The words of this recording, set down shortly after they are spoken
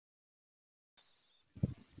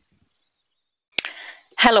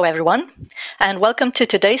Hello everyone, and welcome to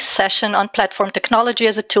today's session on platform technology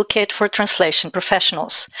as a toolkit for translation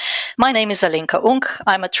professionals. My name is Alenka.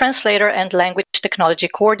 I'm a translator and language technology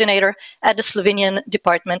coordinator at the Slovenian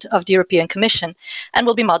Department of the European Commission, and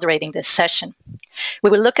will be moderating this session.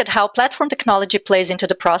 We will look at how platform technology plays into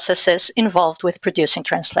the processes involved with producing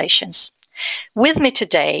translations. With me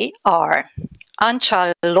today are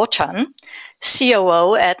Anchal LOCHAN,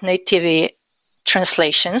 COO at Nativy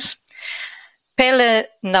Translations,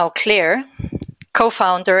 NAUCLÉR,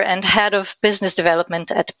 co-founder and head of business development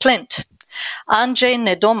at Plint, Andrzej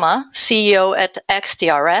Nedoma, CEO at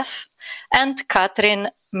XTRF, and Katrin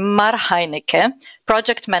Marhajnike,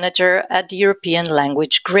 project manager at the European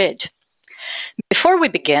Language Grid. Before we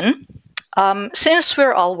begin, since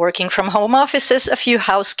we're all working from home offices, a few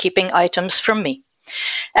housekeeping items from me.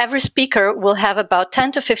 Every speaker will have about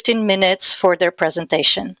 10 to 15 minutes for their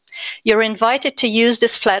presentation. You're invited to use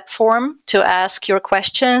this platform to ask your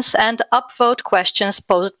questions and upvote questions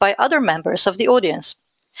posed by other members of the audience.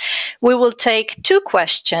 We will take 2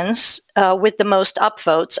 questions with the most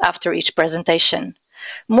upvotes after each presentation.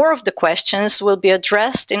 More of the questions will be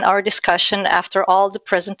addressed in our discussion after all the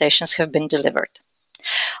presentations have been delivered.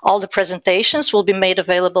 All the presentations will be made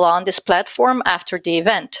available on this platform after the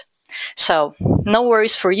event. So, no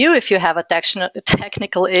worries for you if you have a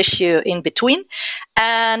technical issue in between,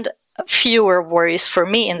 and fewer worries for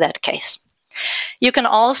me in that case. You can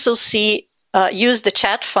also use the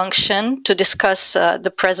chat function to discuss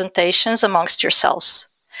the presentations amongst yourselves.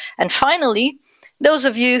 And finally, those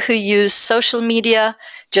of you who use social media,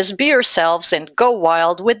 just be yourselves and go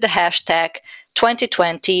wild with the hashtag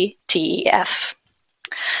 2020TEF.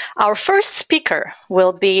 Our first speaker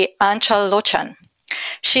will be Anchal LOCHAN.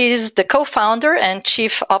 She is the co-founder and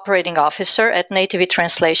chief operating officer at Nativy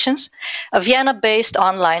Translations, a Vienna-based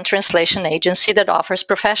online translation agency that offers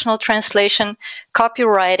professional translation,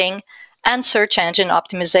 copywriting, and search engine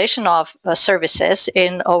optimization of services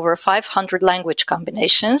in over 500 language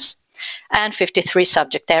combinations and 53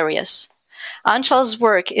 subject areas. Anchal's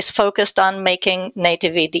work is focused on making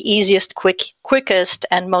Nativy the easiest, quickest,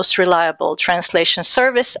 and most reliable translation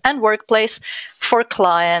service and workplace for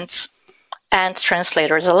clients and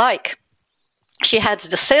translators alike. She heads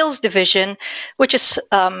the sales division, which is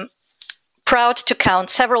proud to count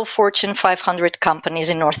several Fortune 500 companies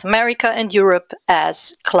in North America and Europe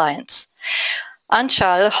as clients.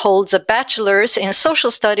 Anchal holds a bachelor's in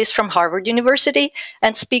social studies from Harvard University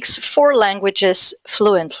and speaks 4 languages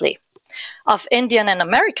fluently. Of Indian and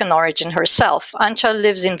American origin herself, Anchal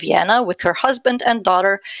lives in Vienna with her husband and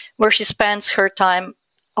daughter, where she spends her time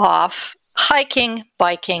off hiking,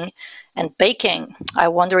 biking, and baking. I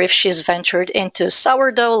wonder if she's ventured into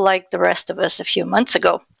sourdough like the rest of us a few months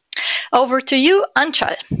ago. Over to you,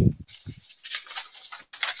 Anchal.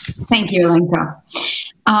 Thank you, Alenka.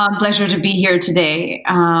 Pleasure to be here today.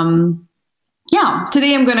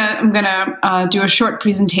 Today I'm gonna do a short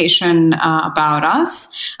presentation about us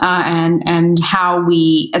and how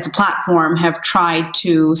we, as a platform, have tried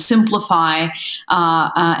to simplify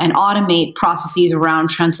and automate processes around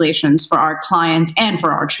translations for our clients and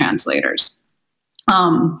for our translators.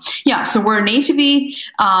 So we're Nativy,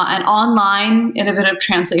 an online innovative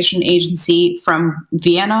translation agency from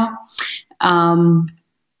Vienna.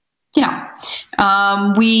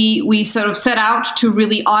 We sort of set out to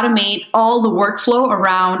really automate all the workflow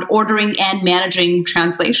around ordering and managing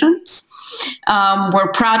translations.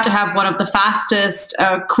 We're proud to have one of the fastest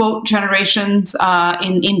quote generations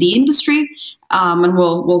in the industry, and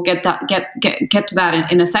we'll get to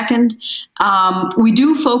that in a second. We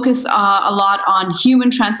do focus a lot on human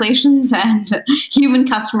translations and human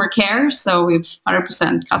customer care, so we've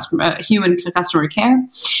 100% human customer care.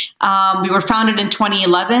 We were founded in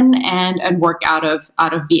 2011 and work out of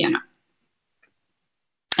Vienna.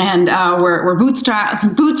 And we're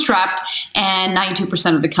bootstrapped, and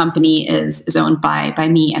 92% of the company is owned by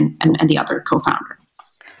me and the other co-founder.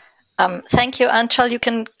 Thank you, Anchal. You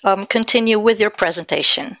can continue with your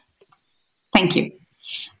presentation. Thank you.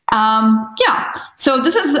 So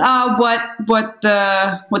this is what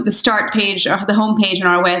the start page or the home page on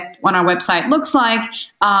our website looks like.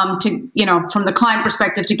 From the client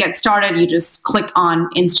perspective, to get started, you just click on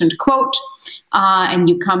Instant Quote, and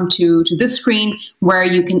you come to this screen where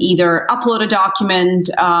you can either upload a document.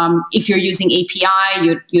 If you're using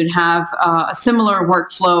API, you'd have a similar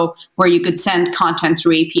workflow where you could send content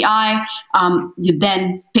through API. You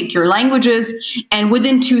then pick your languages, and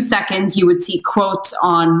within 2 seconds, you would see quotes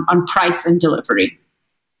on price and delivery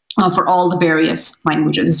for all the various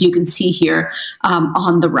languages, as you can see here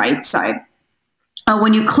on the right side.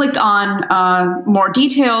 when you click on more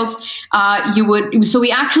details, so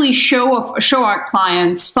we actually show our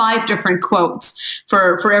clients 5 different quotes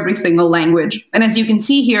for every single language. And as you can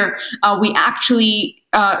see here, we actually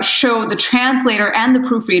show the translator and the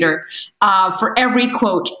proofreader for every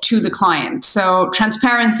quote to the client. So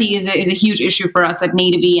transparency is a huge issue for us at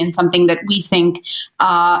Nativy, and something that we think,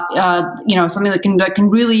 something that can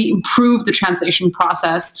really improve the translation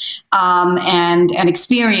process and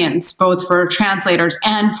experience, both for translators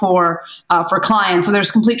and for clients. So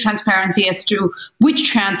there's complete transparency as to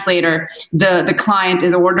which translator the client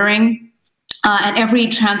is ordering. And every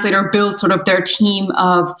translator builds sort of their team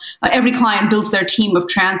of, every client builds their team of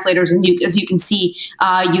translators. And as you can see,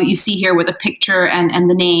 you see here with a picture and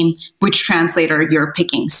the name, which translator you're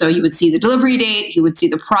picking. So you would see the delivery date, you would see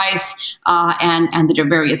the price, and the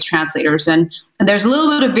various translators. And there's a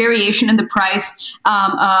little bit of variation in the price,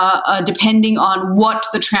 depending on what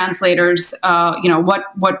the translators,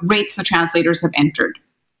 what rates the translators have entered.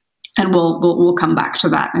 And we'll come back to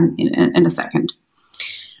that in a second.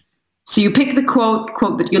 So you pick the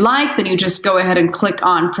quote that you like, then you just go ahead and click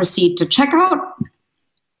on Proceed to Checkout.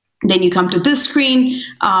 Then you come to this screen.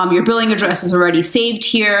 Your billing address is already saved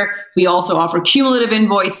here. We also offer cumulative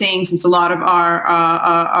invoicing, since a lot of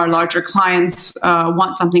our larger clients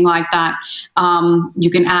want something like that.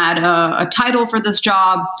 You can add a title for this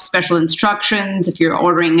job, special instructions. If you're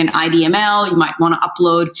ordering an IDML, you might want to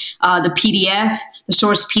upload the PDF, the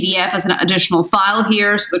source PDF, as an additional file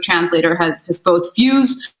here, so the translator has both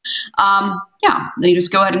views. Then you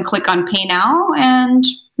just go ahead and click on Pay Now, and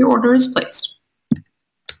your order is placed.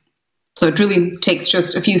 So it really takes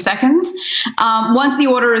just a few seconds. Once the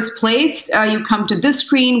order is placed, you come to this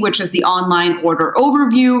screen, which is the online order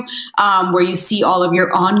overview, where you see all of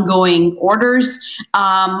your ongoing orders.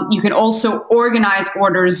 You can also organize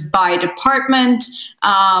orders by department.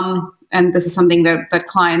 And this is something that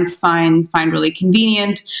clients find really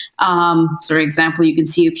convenient. So for example, you can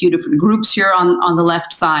see a few different groups here on the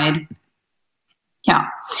left side. Yeah.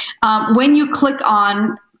 When you click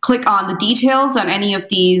on the details on any of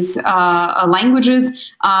these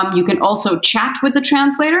languages, you can also chat with the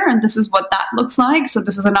translator, and this is what that looks like. So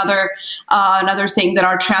this is another thing that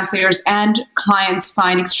our translators and clients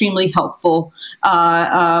find extremely helpful,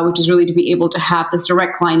 which is really to be able to have this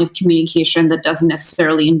direct line of communication that doesn't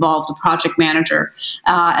necessarily involve the project manager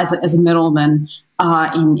as a middleman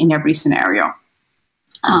in every scenario.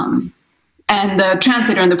 And the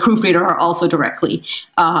translator and the proofreader are also directly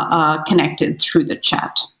connected through the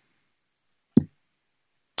chat.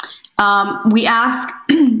 We ask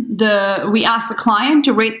the client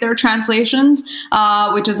to rate their translations,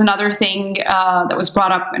 which is another thing that was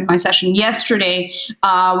brought up in my session yesterday,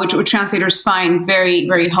 which translators find very,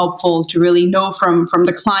 very helpful to really know from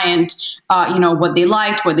the client, what they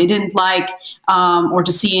liked, what they didn't like, or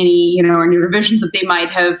to see any revisions that they might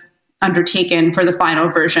have undertaken for the final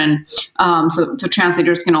version. So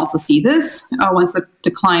translators can also see this once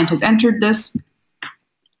the client has entered this.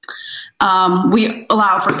 We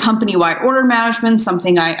allow for company-wide order management,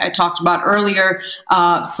 something I talked about earlier.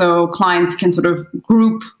 So clients can sort of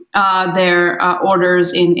group their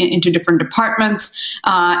orders into different departments,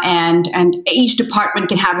 and each department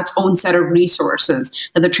can have its own set of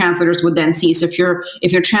resources that the translators would then see. So if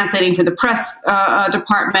you're translating for the press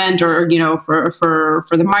department, or for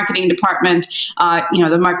the marketing department,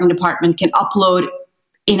 the marketing department can upload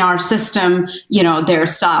in our system, their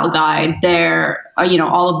style guide, their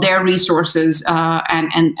all of their resources,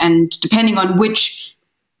 and depending on which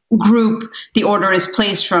group the order is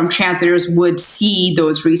placed from, translators would see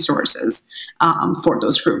those resources for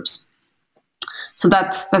those groups. So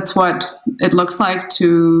that's what it looks like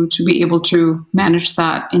to be able to manage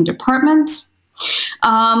that in departments.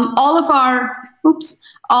 All of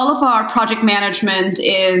our project management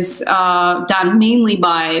is done mainly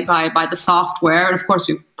by the software. And of course,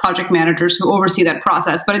 we have project managers who oversee that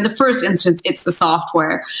process. But in the first instance, it's the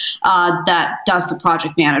software that does the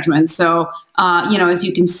project management. So, as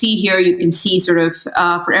you can see here, you can see sort of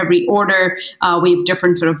for every order, we have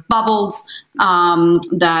different sort of bubbles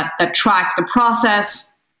that track the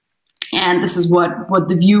process. And this is what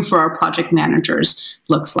the view for our project managers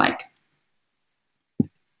looks like.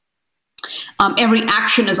 Every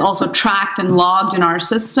action is also tracked and logged in our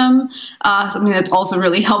system, something that's also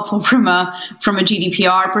really helpful from a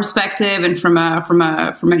GDPR perspective and from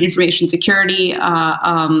an information security,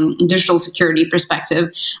 digital security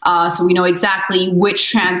perspective. So we know exactly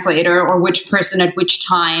which translator or which person at which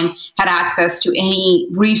time had access to any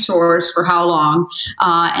resource for how long.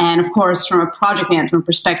 And of course, from a project management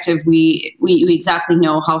perspective, we exactly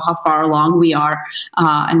know how far along we are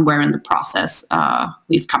and where in the process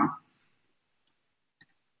we've come.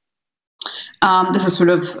 This is sort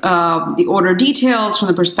of the order details from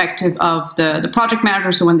the perspective of the project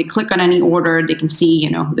manager. So when they click on any order, they can see,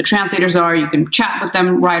 who the translators are. You can chat with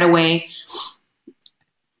them right away.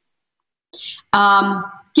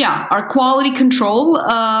 Yeah, our quality control,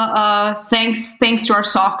 thanks to our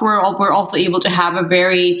software, we're also able to have a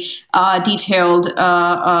very detailed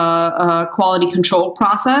quality control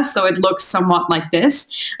process. So it looks somewhat like this.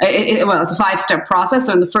 Well, it's a 5-step process.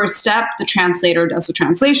 So in the first step, the translator does the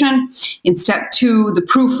translation. In step 2, the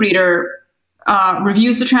proofreader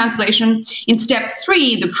reviews the translation. In step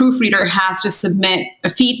 3, the proofreader has to submit a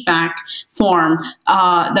feedback form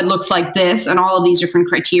that looks like this, and all of these different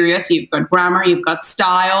criteria. So you've got grammar, you've got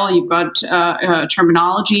style, you've got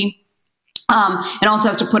terminology. And also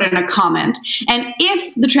has to put in a comment. And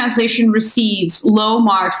if the translation receives low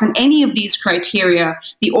marks in any of these criteria,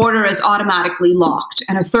 the order is automatically locked.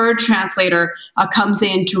 And a third translator comes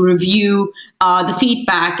in to review the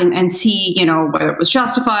feedback and see, whether it was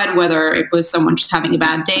justified, whether it was someone just having a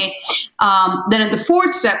bad day. Then in the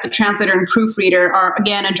fourth step, the translator and proofreader are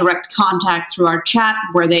again in direct contact through our chat,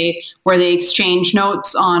 where they exchange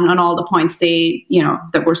notes on all the points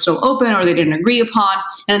that were still open or they didn't agree upon.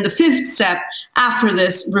 And in the fifth step, after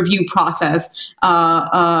this review process,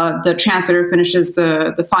 the translator finishes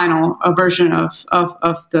the final version of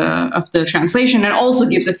the translation and also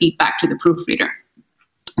gives a feedback to the proofreader.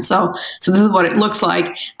 So this is what it looks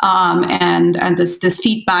like, and this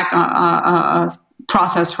feedback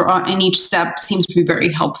process in each step seems to be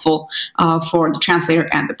very helpful for the translator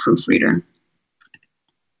and the proofreader.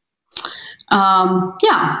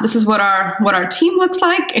 Yeah, this is what our team looks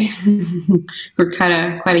like. We're quite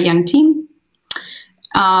a young team.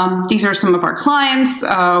 These are some of our clients.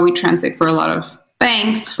 We translate for a lot of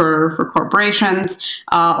banks, for corporations,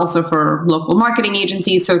 also for local marketing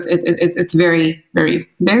agencies. So it's very, very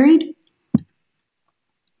varied.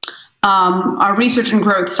 Our research and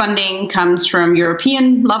growth funding comes from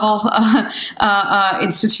European level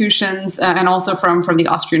institutions and also from the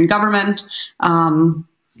Austrian government.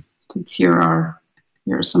 Here are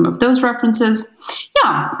some of those references.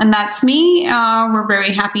 Yeah, and that's me. We're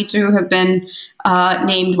very happy to have been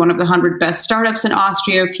named one of the 100 best startups in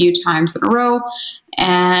Austria a few times in a row.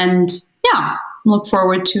 And yeah, look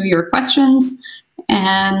forward to your questions.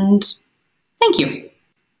 And thank you.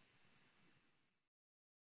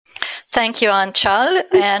 Thank you, Anchal,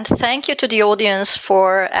 and thank you to the audience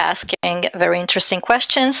for asking very interesting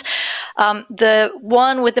questions. The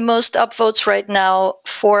one with the most upvotes right now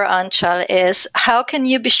for Anchal is, how can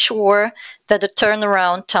you be sure that the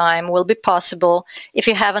turnaround time will be possible if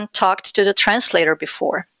you haven't talked to the translator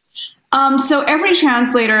before? So every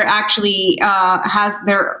translator actually has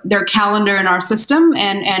their calendar in our system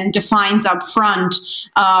and defines up front,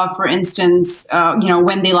 for instance,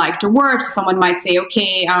 when they like to work. Someone might say,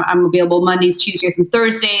 okay, I'm available Mondays, Tuesdays, and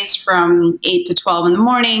Thursdays from 8 to 12 in the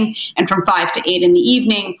morning and from 5 to 8 in the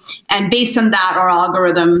evening. And based on that, our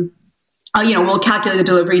algorithm we'll calculate the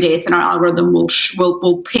delivery dates, and our algorithm will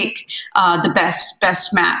pick the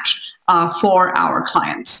best match for our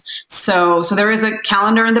clients. So there is a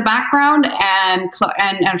calendar in the background, and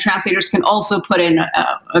translators can also put in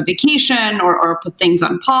a vacation or put things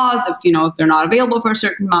on pause if they're not available for a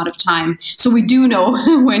certain amount of time. So we do know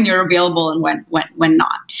when you're available and when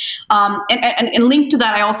not. And linked to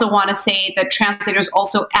that, I also want to say that translators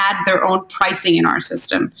also add their own pricing in our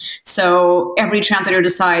system. So every translator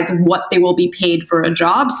decides what they will be paid for a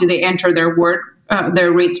job. So they enter their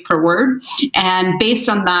rates per word, and based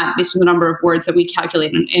on the number of words that we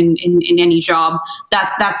calculate in any job,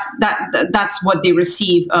 that's what they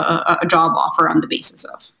receive a job offer on the basis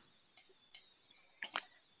of.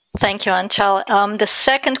 Thank you, Anchal. The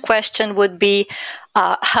second question would be,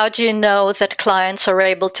 how do you know that clients are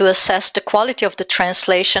able to assess the quality of the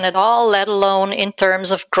translation at all, let alone in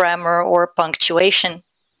terms of grammar or punctuation?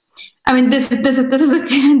 I mean, this is a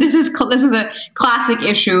classic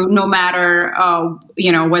issue, no matter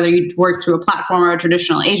whether you work through a platform or a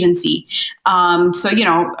traditional agency. Clients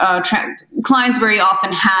very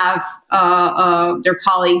often have their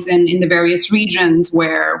colleagues in the various regions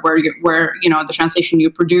where the translation you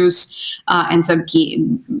produce ends up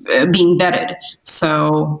being vetted.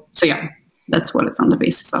 So yeah, that's what it's on the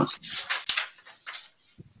basis of.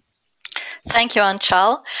 Thank you,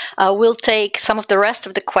 Anchal. We'll take some of the rest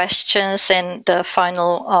of the questions in the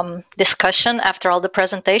final discussion after all the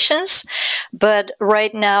presentations. But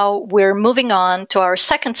right now, we're moving on to our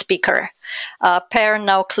second speaker, Per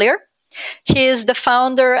NAUCLÉR. He is the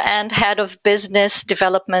founder and head of business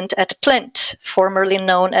development at Plint, formerly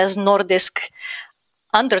known as Nordisk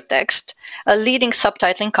Undertext, a leading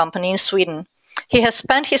subtitling company in Sweden. He has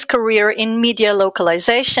spent his career in media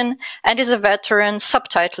localization and is a veteran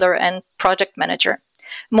subtitler and project manager.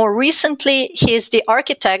 More recently, he is the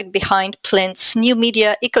architect behind Plint's new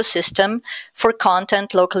media ecosystem for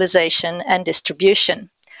content localization and distribution.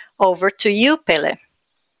 Over to you, Pele.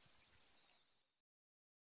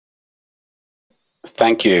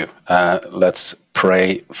 Thank you. Let's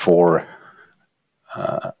pray for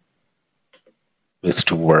this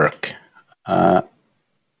to work.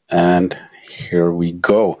 And here we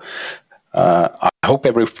go. I hope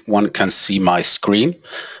everyone can see my screen.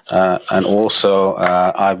 And also,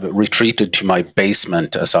 I've retreated to my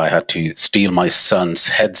basement as I had to steal my son's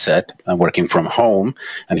headset. I'm working from home,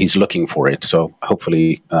 and he's looking for it. So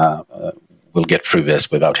hopefully, we'll get through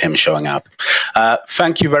this without him showing up.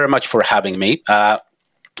 Thank you very much for having me. I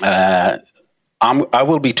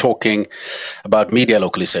will be talking about media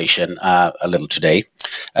localization a little today.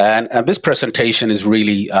 And this presentation is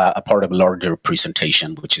really a part of a larger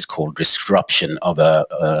presentation, which is called Disruption of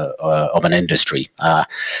an Industry.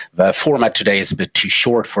 The format today is a bit too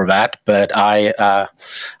short for that, but I'm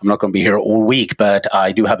not going to be here all week, but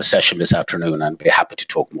I do have a session this afternoon and be happy to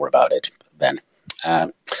talk more about it then.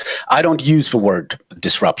 I don't use the word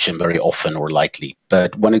disruption very often or lightly,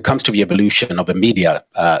 but when it comes to the evolution of a media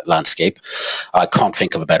landscape, I can't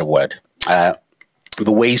think of a better word.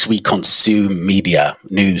 The ways we consume media,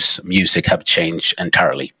 news, music have changed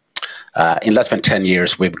entirely. In less than 10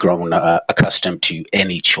 years, we've grown accustomed to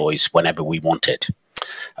any choice whenever we want it,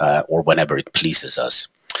 or whenever it pleases us.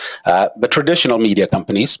 The traditional media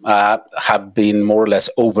companies have been more or less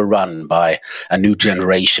overrun by a new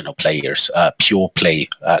generation of players, pure play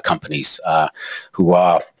companies who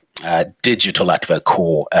are digital at their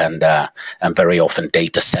core and very often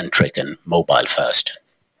data-centric and mobile-first.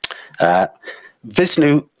 This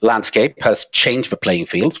new landscape has changed the playing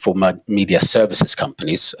field for media services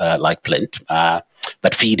companies like Plint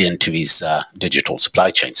that feed into these digital supply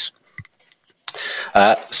chains.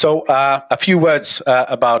 So a few words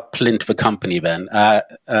about Plint, the company then.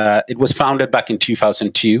 It was founded back in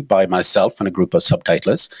 2002 by myself and a group of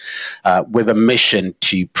subtitlers with a mission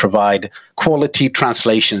to provide quality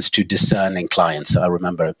translations to discerning clients. I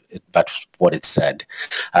remember that's what it said.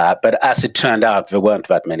 But as it turned out, there weren't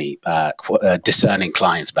that many discerning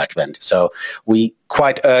clients back then. So we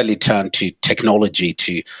quite early turned to technology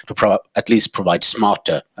to at least provide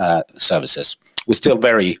smarter services. We're still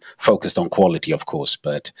very focused on quality, of course,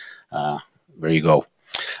 but there you go.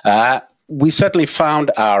 We certainly found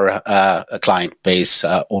our client base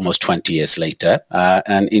almost 20 years later.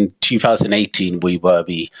 And in 2018, we were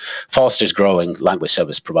the fastest growing language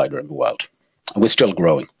service provider in the world. And we're still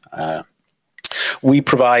growing. We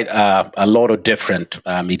provide a lot of different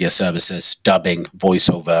media services: dubbing,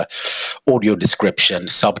 voiceover, audio description,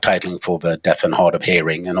 subtitling for the deaf and hard of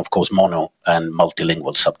hearing, and of course, mono and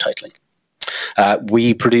multilingual subtitling.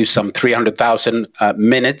 We produce some 300,000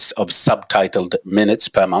 minutes of subtitled minutes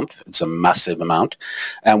per month. It's a massive amount.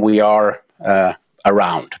 And we are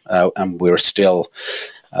around, and we're still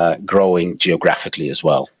growing geographically as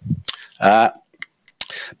well.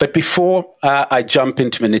 But before I jump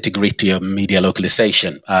into the nitty-gritty of media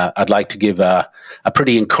localization, I'd like to give a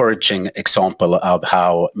pretty encouraging example of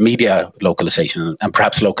how media localization and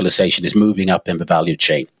perhaps localization is moving up in the value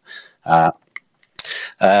chain.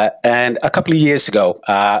 And a couple of years ago,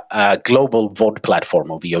 a global VOD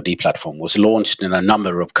platform or VOD platform was launched in a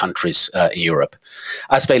number of countries in Europe.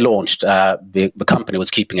 As they launched, the company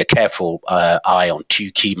was keeping a careful eye on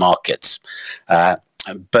two key markets.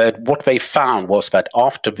 But what they found was that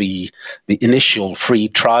after the initial free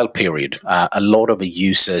trial period, a lot of the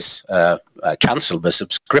users canceled their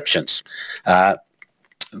subscriptions.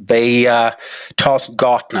 They tasked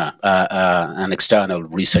Gartner, an external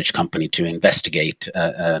research company, to investigate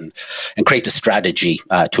and create a strategy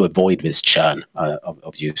to avoid this churn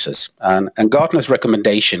of users. And Gartner's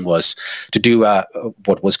recommendation was to do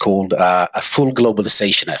what was called a full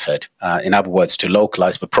globalization effort. In other words, to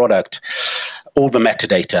localize the product, all the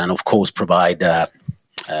metadata, and of course provide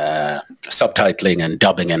subtitling and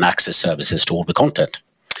dubbing and access services to all the content.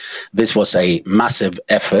 This was a massive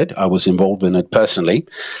effort. I was involved in it personally.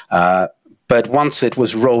 But once it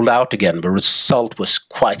was rolled out again, the result was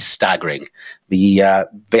quite staggering. The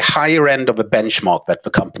higher end of the benchmark that the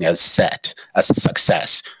company has set as a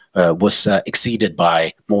success was exceeded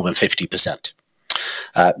by more than 50%.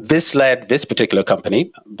 This led this particular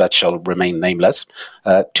company, that shall remain nameless,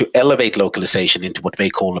 to elevate localization into what they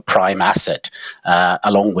call a prime asset,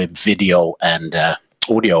 along with video and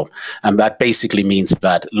audio. And that basically means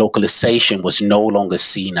that localization was no longer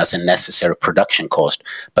seen as a necessary production cost,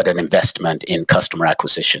 but an investment in customer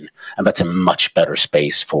acquisition. And that's a much better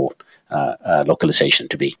space for localization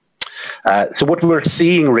to be. So what we're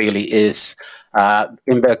seeing really is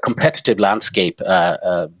in the competitive landscape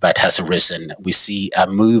that has arisen, we see a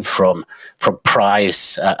move from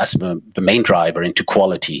price as the main driver into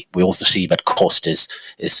quality. We also see that cost is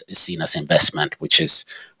seen as investment, which is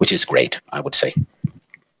great, I would say.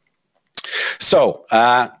 So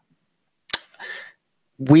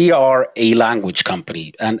we are a language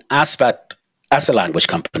company, and as a language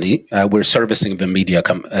company, we're servicing the media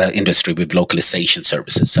industry with localization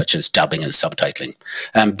services such as dubbing and subtitling.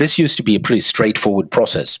 This used to be a pretty straightforward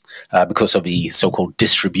process because of the so-called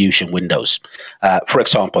distribution windows. For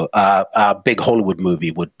example, a big Hollywood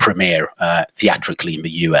movie would premiere theatrically in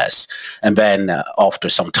the US, and then after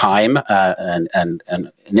some time, and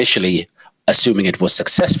initially assuming it was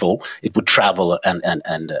successful, it would travel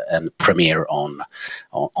and premiere on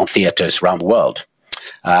theaters around the world.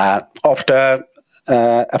 After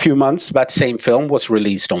a few months, that same film was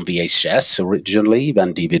released on VHS originally,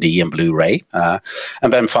 then DVD and Blu-ray,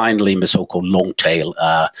 and then finally in the so-called long tail,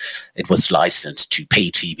 it was licensed to pay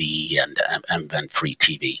TV and then free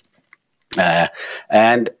TV.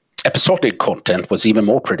 And episodic content was even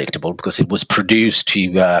more predictable because it was produced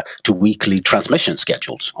to weekly transmission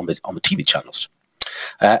schedules on the TV channels.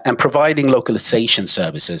 And providing localization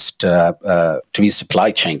services to these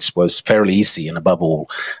supply chains was fairly easy and, above all,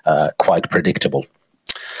 quite predictable.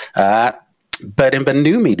 But in the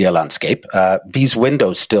new media landscape, these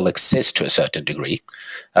windows still exist to a certain degree,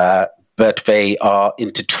 but they are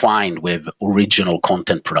intertwined with original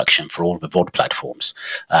content production for all the VOD platforms.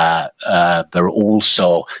 They're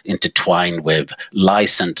also intertwined with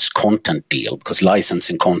licensed content deal, because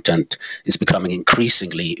licensing content is becoming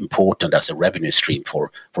increasingly important as a revenue stream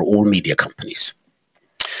for all media companies.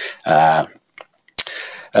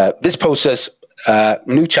 This poses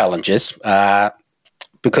new challenges,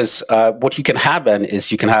 because what you can have then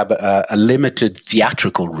is you can have a limited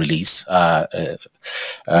theatrical release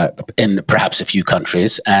in perhaps a few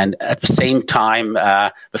countries, and at the same time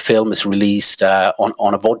the film is released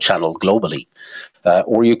on a VOD channel globally.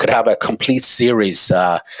 Or you could have a complete series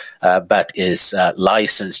that is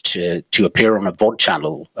licensed to appear on a VOD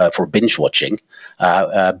channel for binge watching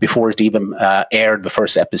before it even aired the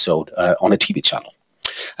first episode on a TV channel.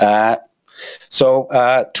 So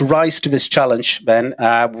to rise to this challenge, then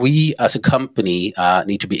we as a company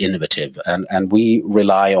need to be innovative, and we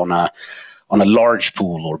rely on a large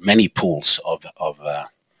pool or many pools of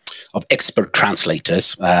expert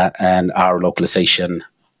translators and our localization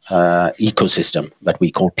ecosystem that we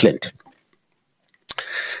call Plint.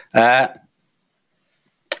 And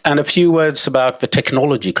a few words about the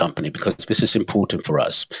technology company, because this is important for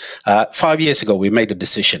us. 5 years ago, we made a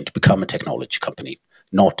decision to become a technology company,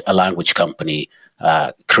 not a language company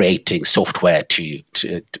creating software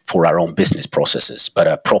for our own business processes, but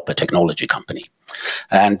a proper technology company.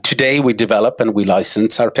 And today we develop and we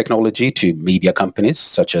license our technology to media companies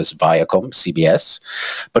such as Viacom, CBS,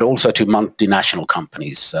 but also to multinational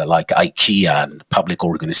companies like IKEA and public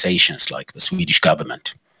organizations like the Swedish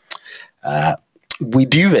government. We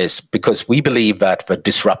do this because we believe that the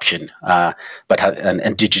disruption and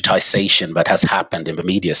digitization that has happened in the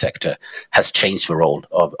media sector has changed the role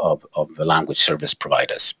of the language service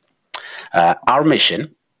providers. Our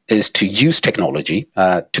mission is to use technology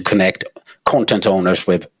to connect content owners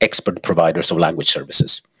with expert providers of language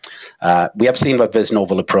services. We have seen that this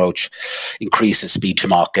novel approach increases speed to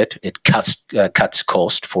market, it cuts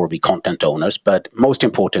cost for the content owners, but most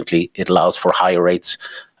importantly, it allows for higher rates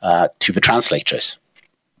to the translators.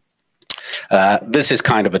 This is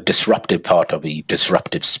kind of a disruptive part of the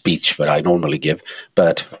disruptive speech that I normally give,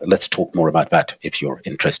 but let's talk more about that if you're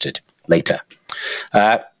interested later.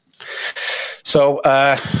 So,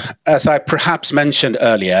 as I perhaps mentioned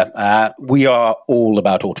earlier, we are all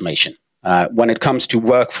about automation. When it comes to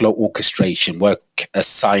workflow orchestration, work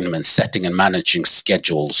assignments, setting and managing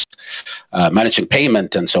schedules, managing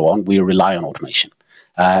payment and so on, we rely on automation.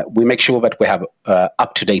 We make sure that we have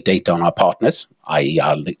up-to-date data on our partners, i.e.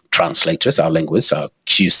 our translators, our linguists, our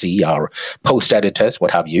QC, our post-editors,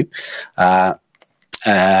 what have you.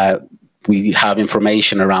 We have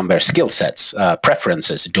information around their skill sets,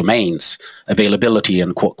 preferences, domains, availability,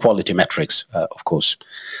 and quality metrics, of course.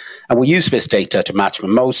 And we use this data to match the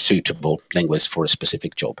most suitable linguist for a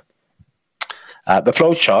specific job. The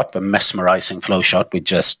flowchart, the mesmerizing flowchart we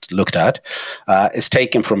just looked at, is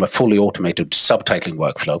taken from a fully automated subtitling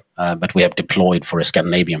workflow that we have deployed for a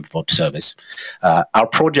Scandinavian VOD service. Our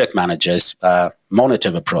project managers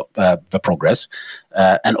monitor the progress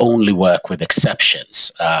and only work with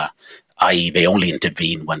exceptions, i.e. they only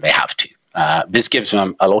intervene when they have to. This gives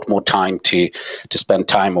them a lot more time to spend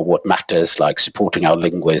time on what matters, like supporting our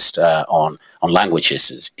linguists on language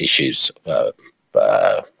issues,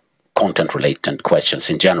 content-related questions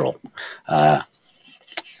in general.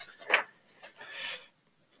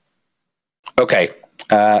 Okay,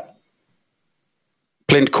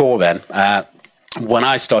 Plint Core then. When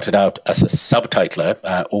I started out as a subtitler,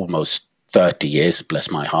 almost 30 years,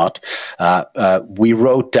 bless my heart, we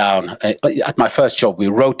wrote down, at my first job, we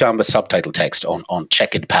wrote down the subtitle text on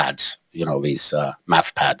checkered pads, you know, these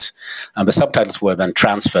math pads. And the subtitles were then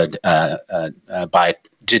transferred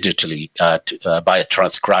digitally by a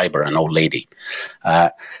transcriber, an old lady.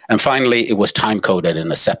 And finally, it was time-coded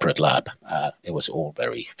in a separate lab. It was all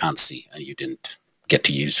very fancy, and you didn't get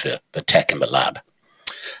to use the tech in the lab.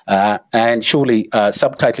 And surely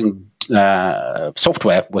subtitling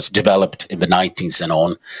software was developed in the 90s and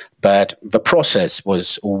on, but the process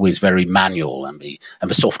was always very manual, and the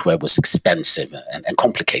software was expensive and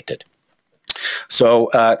complicated. So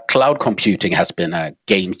cloud computing has been a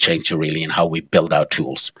game changer, really, in how we build our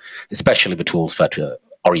tools, especially the tools that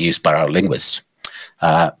are used by our linguists.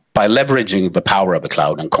 By leveraging the power of the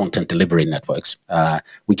cloud and content delivery networks,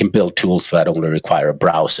 we can build tools that only require a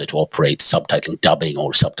browser to operate subtitling, dubbing,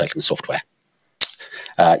 or subtitling software.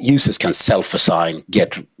 Users can self-assign,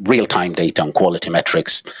 get real-time data on quality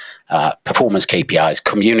metrics, performance KPIs,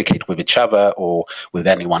 communicate with each other or with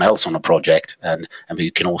anyone else on a project, and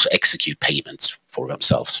you can also execute payments for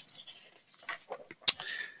themselves.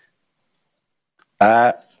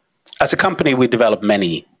 As a company, we develop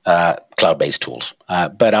many cloud-based tools,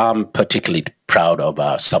 but I'm particularly proud of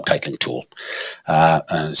our subtitling tool,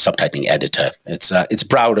 subtitling editor. It's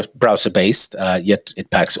browser-based, yet it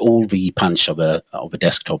packs all the punch of a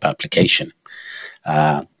desktop application.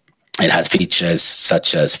 It has features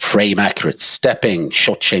such as frame-accurate stepping,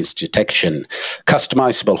 shot change detection,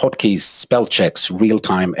 customizable hotkeys, spell checks,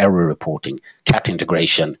 real-time error reporting, cat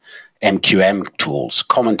integration, MQM tools,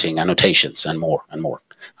 commenting, annotations, and more and more.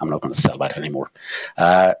 I'm not going to sell that anymore.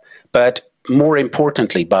 But more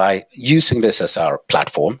importantly, by using this as our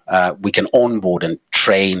platform, we can onboard and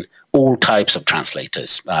train all types of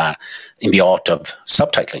translators in the art of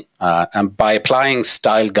subtitling. And by applying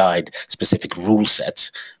style guide specific rule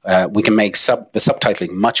sets, we can make the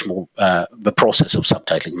subtitling much more, the process of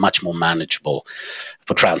subtitling much more manageable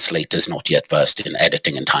for translators not yet versed in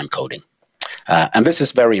editing and time coding. And this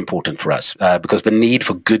is very important for us because the need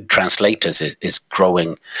for good translators is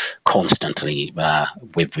growing constantly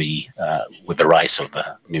with the rise of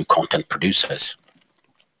new content producers.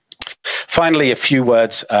 Finally, a few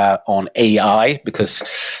words on AI, because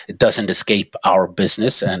it doesn't escape our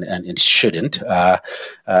business, and it shouldn't.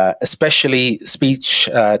 Especially speech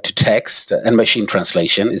to text and machine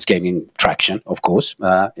translation is gaining traction, of course,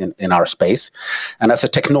 in our space. And as a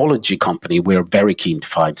technology company, we're very keen to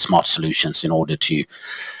find smart solutions in order to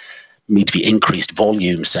meet the increased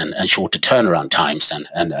volumes and shorter turnaround times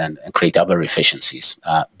and create other efficiencies.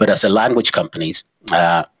 But as a language companies,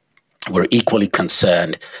 we're equally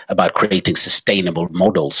concerned about creating sustainable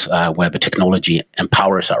models where the technology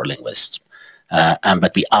empowers our linguists, and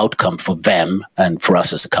that the outcome for them and for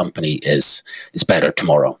us as a company is better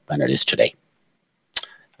tomorrow than it is today.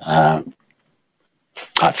 I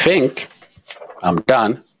think I'm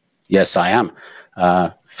done. Yes, I am.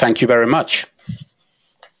 Thank you very much.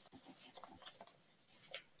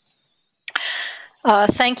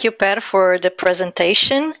 Thank you, Per, for the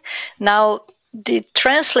presentation. Now, the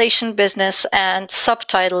translation business and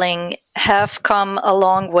subtitling have come a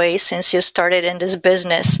long way since you started in this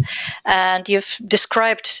business, and you've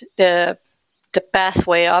described the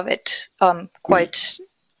pathway of it quite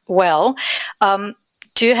well.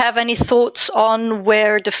 Do you have any thoughts on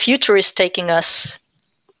where the future is taking us?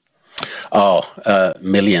 Oh,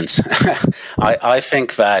 millions. I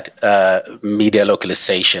think that media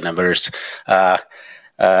localization, and there's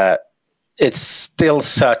it's still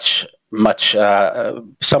such much,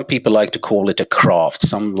 some people like to call it a craft,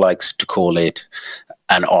 some likes to call it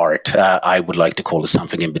an art. I would like to call it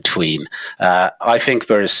something in between. I think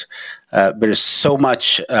there's so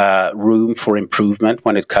much room for improvement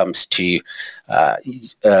when it comes to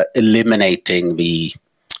eliminating the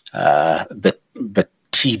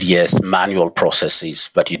tedious manual processes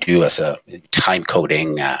that you do as a time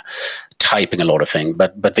coding, typing a lot of things,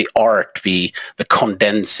 but the art, the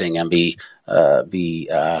condensing, and the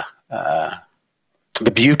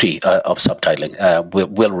beauty of subtitling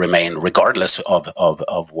will remain regardless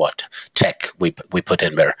of what tech we put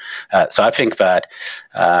in there. So I think that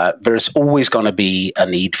there's always going to be a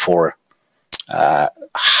need for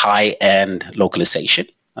high-end localization,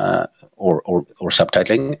 or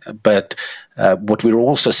subtitling. But what we're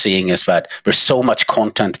also seeing is that there's so much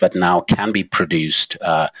content that now can be produced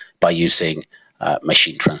by using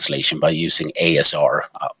machine translation, by using ASR,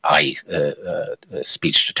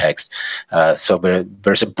 speech to text. So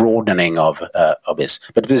there's a broadening of this.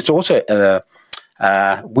 But there's also,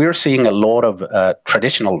 we're seeing a lot of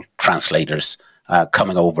traditional translators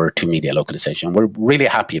coming over to media localization. We're really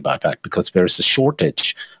happy about that because there's a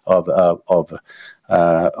shortage of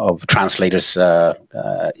translators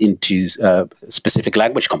into specific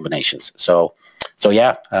language combinations. So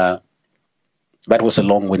yeah, that was a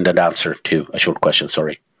long-winded answer to a short question.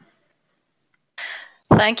 Sorry.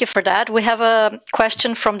 Thank you for that. We have a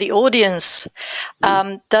question from the audience.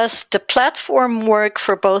 Does the platform work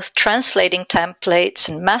for both translating templates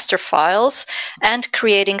and master files and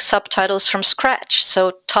creating subtitles from scratch?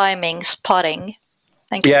 So timing, spotting.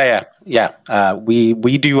 Thank you. Yeah.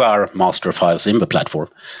 We do our master files in the platform.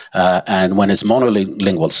 And when it's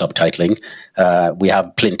monolingual subtitling, we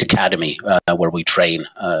have Plint Academy, where we train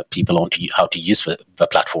people on how to use the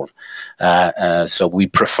platform. So we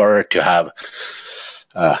prefer to have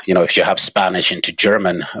if you have Spanish into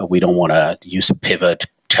German, we don't want to use a pivot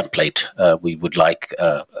template. We would like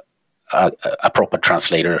a proper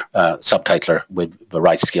translator, subtitler with the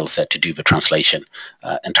right skill set to do the translation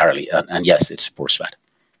entirely. And yes, it supports that.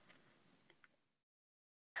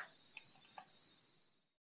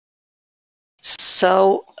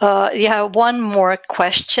 So, one more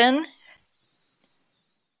question.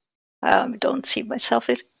 Don't see myself.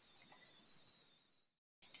 Is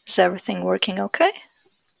everything working okay?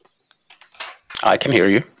 I can hear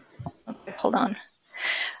you. Okay, hold on.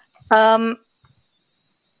 I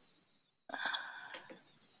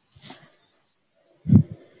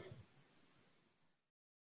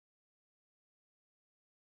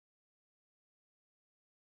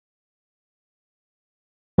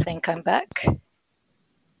think I'm back.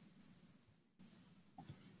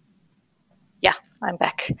 Yeah, I'm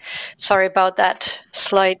back. Sorry about that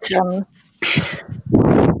slight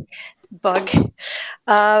bug.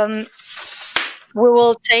 We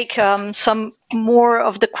will take some more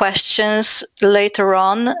of the questions later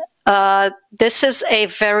on. This is a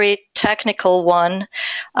very technical one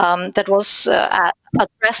that was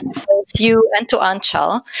addressed to both you and to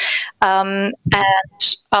Anchal. And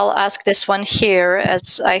I'll ask this one here,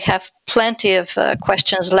 as I have plenty of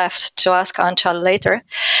questions left to ask Anchal later.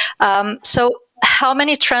 So how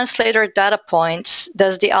many translator data points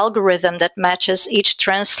does the algorithm that matches each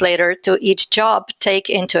translator to each job take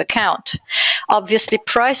into account? Obviously,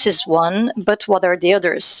 price is one, but what are the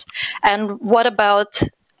others? And what about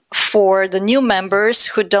for the new members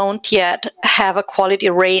who don't yet have a quality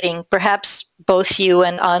rating? Perhaps both you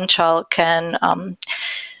and Anchal can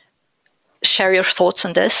share your thoughts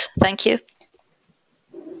on this. Thank you.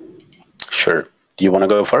 Sure. Do you want to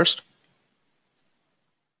go first?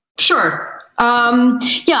 Sure.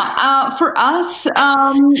 For us, the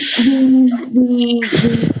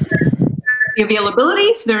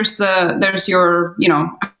availabilities, there's your,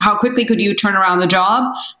 how quickly could you turn around the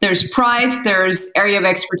job? There's price, there's area of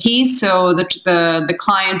expertise. So the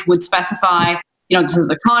client would specify, this is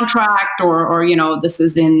a contract or this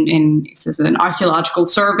is an archaeological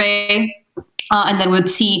survey. And then we'd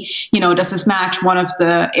see, does this match one of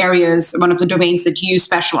the areas, one of the domains that you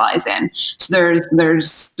specialize in? So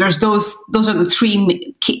there's those are the three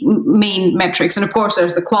main metrics. And of course,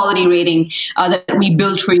 there's the quality rating that we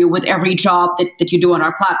build for you with every job that you do on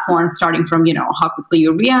our platform, starting from, how quickly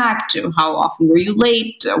you react, to how often were you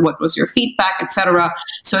late, what was your feedback, etc.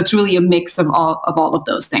 So it's really a mix of all of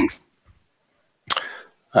those things.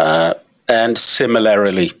 And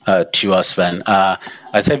similarly to us, then,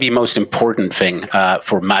 I'd say the most important thing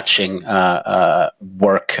for matching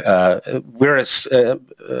work, we're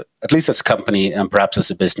at least as a company and perhaps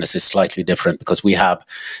as a business, is slightly different because we have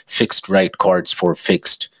fixed rate cards for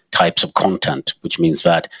fixed types of content, which means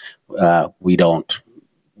that we don't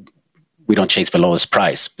chase the lowest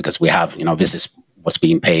price because we have, this is what's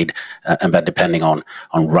being paid, and then depending on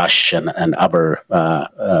rush and other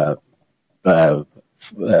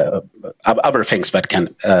other things that can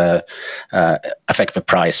affect the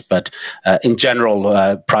price, but in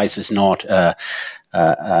general, price is not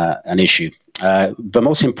an issue. The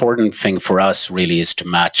most important thing for us really is to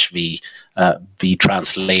match the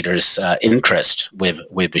translator's interest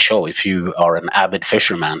with the show. If you are an avid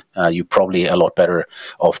fisherman, you're probably a lot better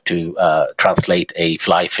off to translate a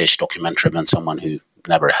fly fish documentary than someone who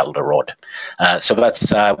never held a rod. So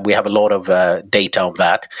that's we have a lot of data on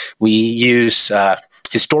that. We use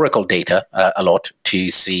historical data a lot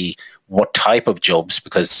to see what type of jobs,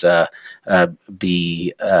 because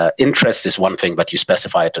the interest is one thing, but you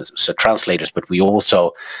specify it as translators, but we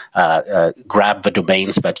also grab the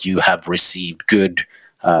domains that you have received good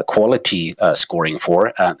quality scoring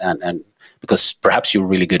for, and because perhaps you're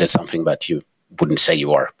really good at something but you wouldn't say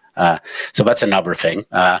you are. So that's another thing.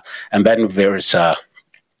 And then there's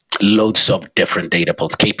loads of different data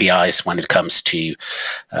points, KPIs when it comes to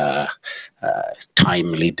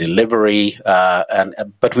timely delivery.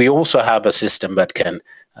 But we also have a system that can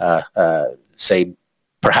say,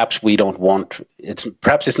 perhaps we don't want,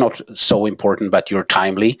 perhaps it's not so important that you're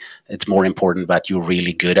timely. It's more important that you're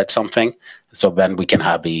really good at something. So then we can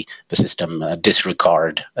have the system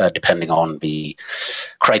disregard depending on the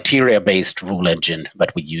criteria-based rule engine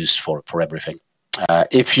that we use for everything.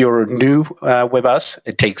 If you're new with us,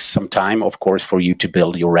 it takes some time, of course, for you to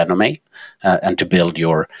build your resume and to build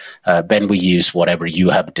your, then we use whatever you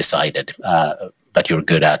have decided that you're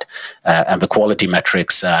good at. And the quality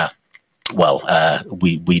metrics,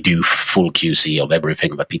 we do full QC of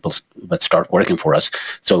everything that people that start working for us.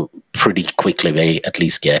 So pretty quickly they at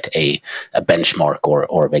least get a benchmark,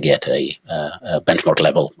 or they get a benchmark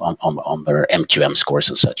level on their MQM scores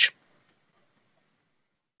and such.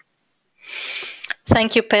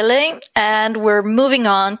 Thank you, Pele. And we're moving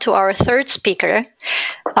on to our third speaker,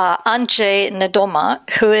 Anchal Nedoma,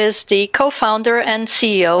 who is the co-founder and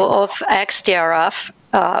CEO of XTRF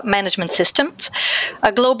Management Systems,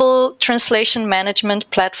 a global translation management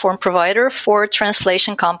platform provider for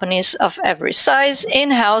translation companies of every size,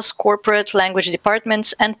 in-house, corporate, language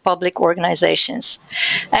departments, and public organizations.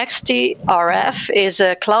 XTRF is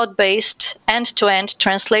a cloud-based end-to-end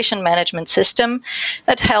translation management system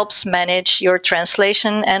that helps manage your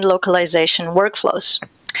translation and localization workflows.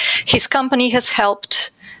 His company has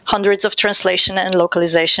helped hundreds of translation and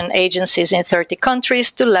localization agencies in 30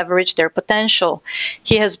 countries to leverage their potential.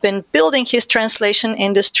 He has been building his translation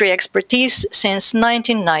industry expertise since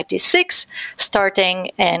 1996, starting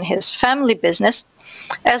in his family business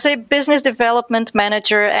as a business development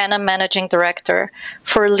manager and a managing director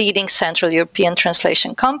for a leading Central European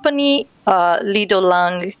translation company, Lido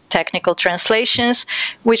Lang Technical Translations,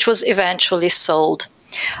 which was eventually sold.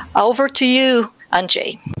 Over to you,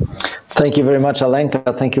 Anchal. Thank you very much,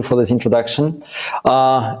 Alenka. Thank you for this introduction.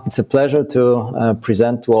 It's a pleasure to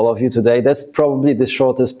present to all of you today. That's probably the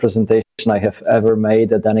shortest presentation I have ever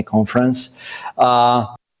made at any conference.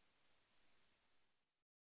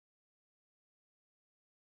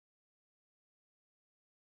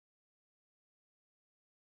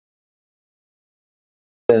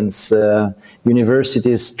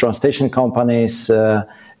 Universities, translation companies,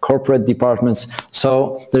 corporate departments.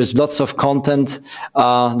 So there's lots of content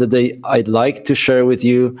that I'd like to share with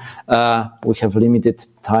you. We have limited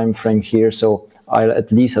time frame here, so I'll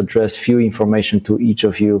at least address few information to each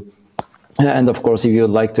of you. And of course, if you'd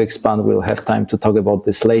like to expand, we'll have time to talk about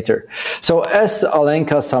this later. So as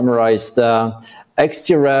Alenka summarized,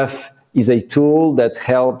 XTRF is a tool that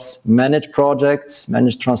helps manage projects,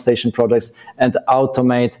 manage translation projects, and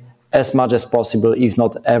automate as much as possible, if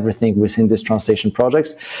not everything, within these translation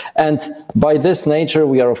projects. And by this nature,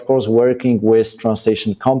 we are, of course, working with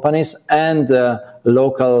translation companies and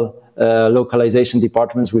localization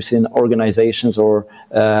departments within organizations or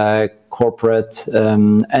corporate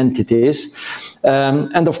entities.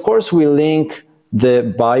 And of course, we link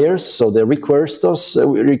the buyers, so the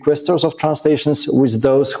requesters of translations, with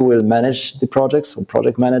those who will manage the projects, or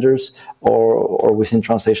project managers, or within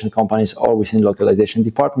translation companies, or within localization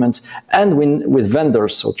departments, and with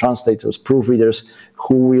vendors, so translators, proofreaders,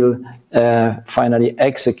 who will finally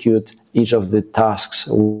execute each of the tasks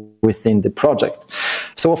within the project.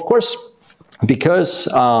 So of course, because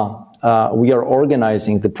we are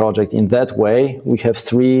organizing the project in that way, we have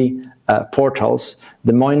three portals.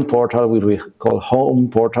 The main portal, which we call home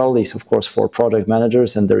portal, is of course for project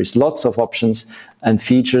managers, and there is lots of options and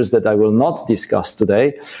features that I will not discuss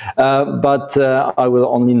today, but I will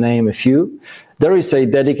only name a few. There is a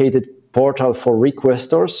dedicated portal for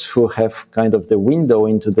requesters who have kind of the window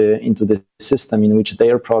into the system in which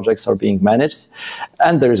their projects are being managed.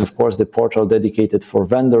 And there is of course the portal dedicated for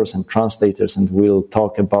vendors and translators, and we'll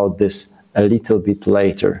talk about this a little bit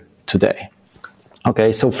later today.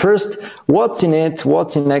 Okay, so first, what's in it?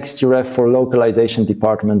 What's in XTRF for localization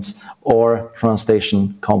departments or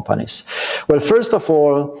translation companies? Well, first of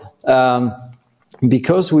all,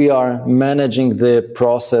 because we are managing the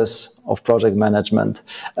process of project management,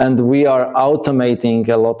 and we are automating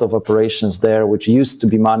a lot of operations there, which used to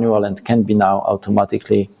be manual and can be now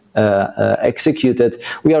automatically executed,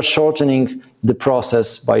 we are shortening the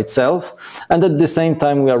process by itself, and at the same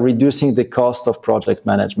time we are reducing the cost of project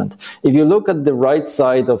management. If you look at the right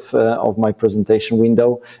side of my presentation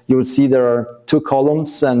window, you will see there are two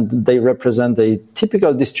columns, and they represent a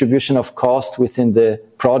typical distribution of cost within the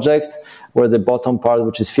project, where the bottom part,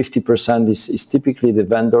 which is 50%, is typically the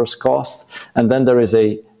vendor's cost, and then there is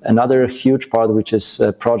another huge part, which is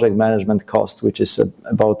project management cost, which is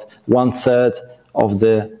about 1/3 of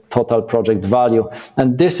the total project value.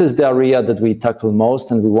 And this is the area that we tackle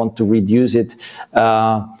most, and we want to reduce it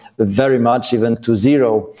very much, even to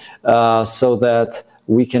zero, so that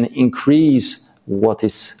we can increase what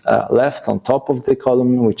is left on top of the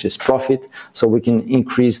column, which is profit, so we can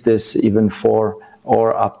increase this even 4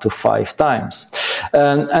 or up to 5 times.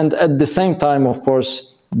 And at the same time, of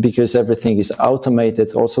course, because everything is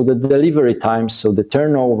automated, also the delivery times, so the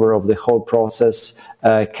turnover of the whole process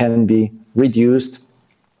can be reduced,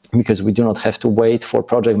 because we do not have to wait for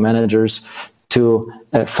project managers to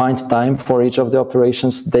find time for each of the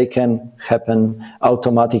operations. They can happen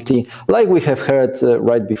automatically, like we have heard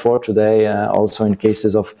right before today, also in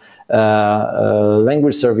cases of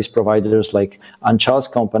language service providers like Anchal's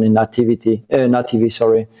company, Nativy,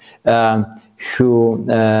 who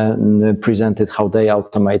presented how they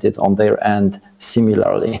automated on their end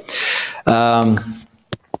similarly.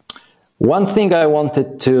 One thing I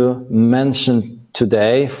wanted to mention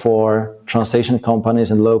today for translation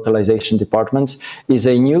companies and localization departments is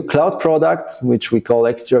a new cloud product, which we call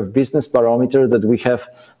XTRF Business Barometer, that we have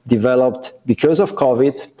developed because of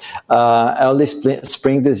COVID. Early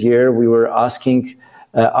spring this year, we were asking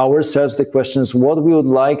ourselves the questions, what we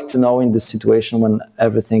would like to know in this situation when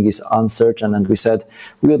everything is uncertain. And we said,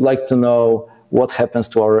 we would like to know what happens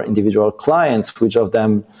to our individual clients, which of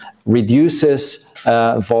them reduces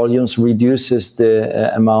volumes, reduces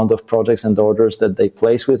the amount of projects and orders that they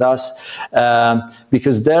place with us,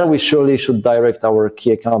 because there we surely should direct our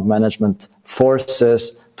key account management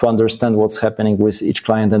forces to understand what's happening with each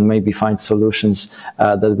client and maybe find solutions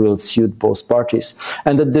that will suit both parties.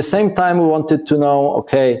 And at the same time, we wanted to know,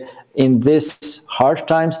 okay, in these hard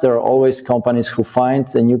times, there are always companies who find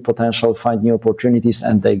a new potential, find new opportunities,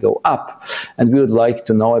 and they go up. And we would like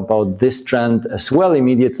to know about this trend as well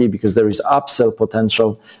immediately, because there is upsell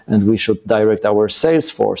potential, and we should direct our sales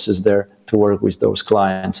forces there to work with those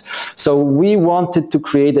clients. So we wanted to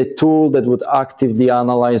create a tool that would actively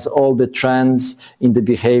analyze all the trends in the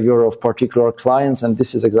behavior of particular clients, and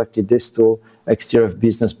this is exactly this tool, XTRF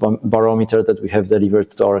Business Barometer, that we have delivered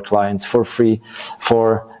to our clients for free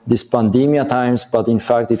for this pandemia times, but in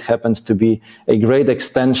fact it happened to be a great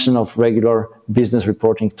extension of regular business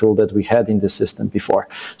reporting tool that we had in the system before.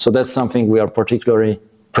 So that's something we are particularly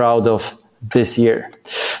proud of this year.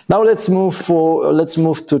 Now let's move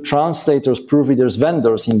to translators, proofreaders,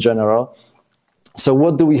 vendors in general. So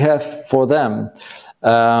what do we have for them?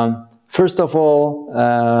 First of all,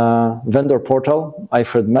 vendor portal. I've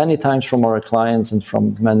heard many times from our clients and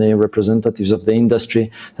from many representatives of the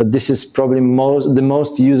industry that this is probably the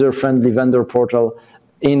most user-friendly vendor portal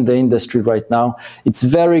in the industry right now. It's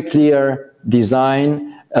very clear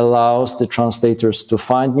design, allows the translators to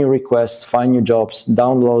find new requests, find new jobs,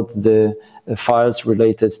 download the files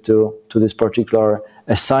related to this particular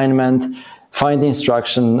assignment, find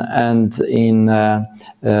instruction, and in a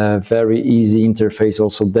very easy interface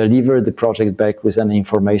also deliver the project back with any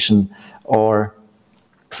information or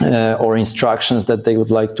instructions that they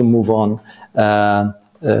would like to move on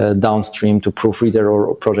downstream to proofreader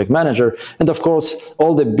or project manager. And of course,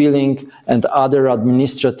 all the billing and other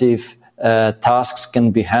administrative tasks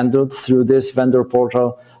can be handled through this vendor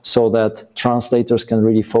portal, so that translators can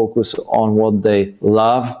really focus on what they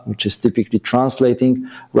love, which is typically translating,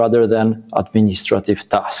 rather than administrative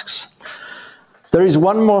tasks. There is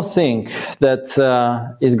one more thing that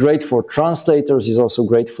is great for translators, is also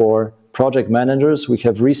great for project managers. We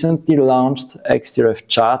have recently launched XTRF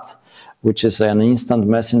Chat, which is an instant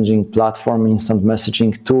messaging platform, instant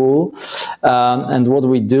messaging tool. And what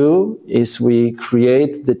we do is we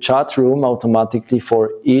create the chat room automatically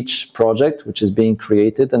for each project which is being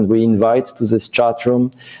created, and we invite to this chat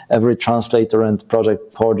room every translator and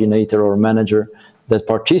project coordinator or manager that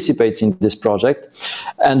participates in this project.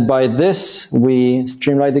 And by this, we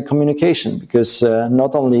streamline the communication, because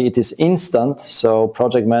not only it is instant, so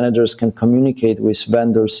project managers can communicate with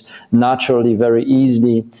vendors naturally, very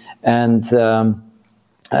easily, and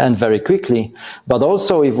very quickly. But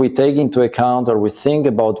also, if we take into account or we think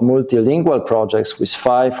about multilingual projects with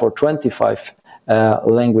 5 or 25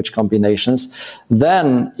 language combinations,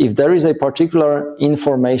 then if there is a particular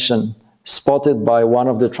information spotted by one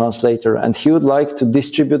of the translators, and he would like to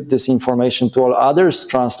distribute this information to all other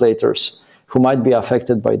translators who might be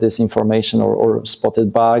affected by this information or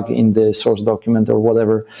spotted bug in the source document or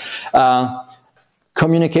whatever.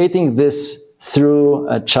 Communicating this through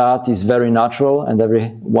a chat is very natural, and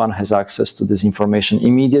everyone has access to this information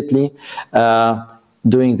immediately.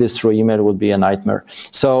 Doing this through email would be a nightmare.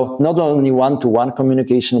 So not only one-to-one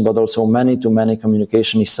communication, but also many-to-many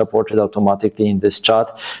communication is supported automatically in this chat.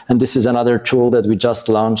 And this is another tool that we just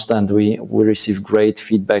launched, and we receive great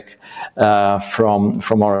feedback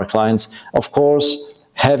from our clients. Of course,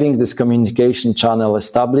 having this communication channel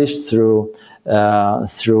established through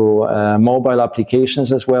mobile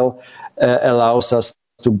applications as well allows us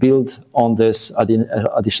to build on this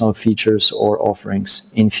additional features or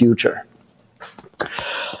offerings in future.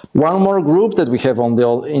 One more group that we have in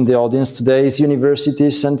the audience today is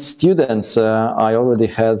universities and students. I already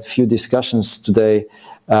had a few discussions today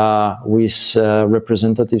with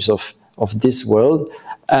representatives of this world,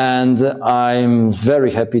 and I'm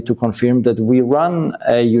very happy to confirm that we run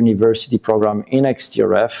a university program in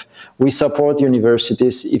XTRF. We support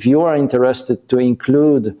universities. If you are interested to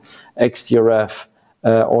include XTRF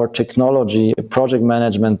or technology project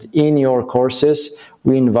management in your courses,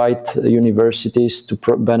 we invite universities to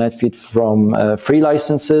benefit from free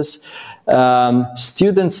licenses.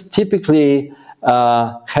 Students typically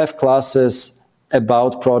have classes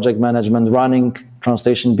about project management, running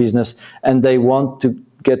translation business, and they want to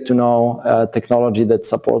get to know technology that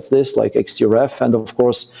supports this, like XTRF. And of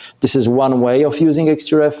course, this is one way of using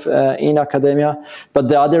XTRF in academia. But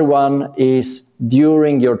the other one is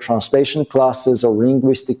during your translation classes or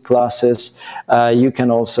linguistic classes, you can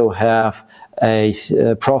also have a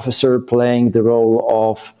professor playing the role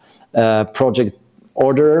of project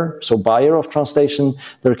orderer, so buyer of translation.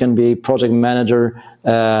 There can be a project manager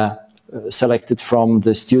selected from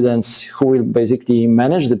the students who will basically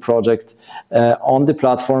manage the project on the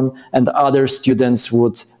platform, and other students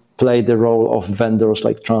would play the role of vendors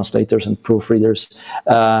like translators and proofreaders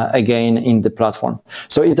again in the platform.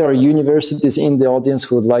 So if there are universities in the audience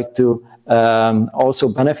who would like to also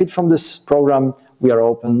benefit from this program, we are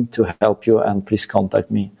open to help you, and please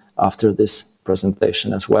contact me after this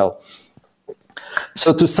presentation as well.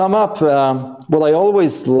 So to sum up, what I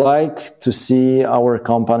always like to see our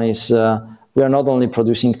companies, we are not only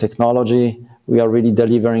producing technology, we are really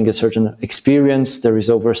delivering a certain experience. There is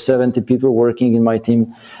over 70 people working in my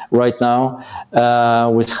team right now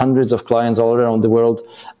with hundreds of clients all around the world.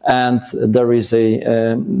 And there is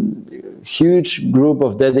a huge group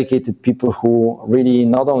of dedicated people who really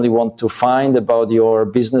not only want to find about your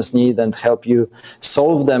business need and help you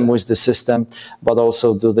solve them with the system, but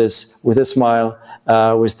also do this with a smile,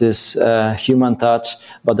 with this human touch,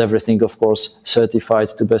 but everything, of course, certified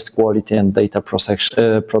to best quality and data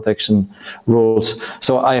protection rules.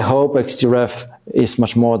 So I hope XTRF is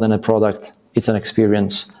much more than a product, it's an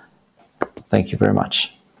experience. Thank you very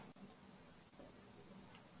much.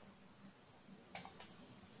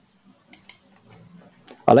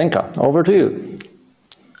 Alenka, over to you.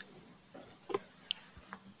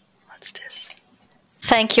 What's this?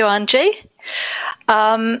 Thank you, Andrzej.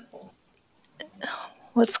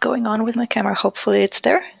 What's going on with my camera? Hopefully it's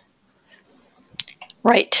there.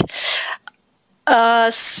 Right.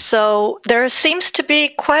 So there seems to be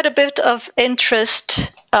quite a bit of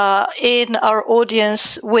interest in our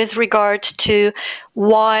audience with regard to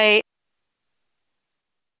why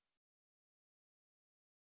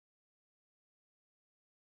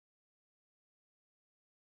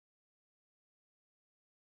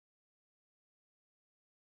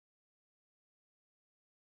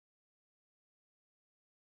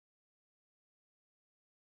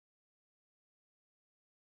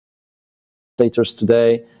translators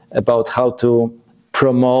today about how to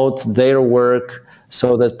promote their work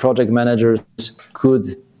so that project managers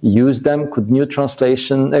could use them, could new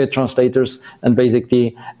translators, and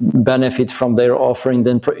basically benefit from their offering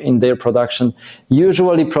in their production.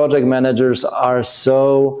 Usually project managers are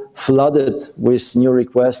so flooded with new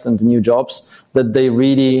requests and new jobs that they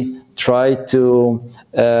really try to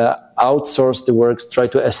outsource the works, try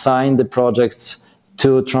to assign the projects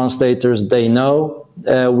to translators they know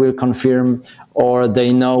will confirm, or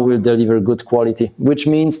they know will deliver good quality, which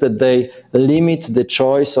means that they limit the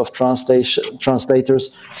choice of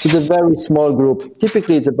translators to the very small group.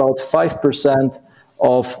 Typically, it's about 5%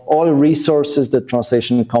 of all resources that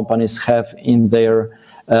translation companies have in their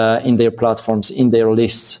platforms, in their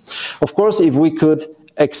lists. Of course, if we could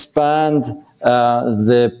expand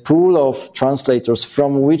the pool of translators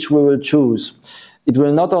from which we will choose, it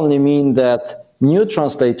will not only mean that new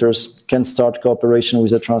translators can start cooperation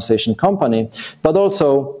with a translation company, but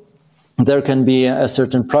also there can be a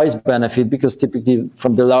certain price benefit, because typically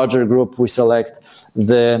from the larger group we select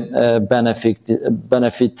the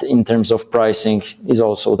benefit in terms of pricing is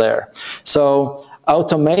also there. So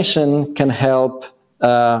automation can help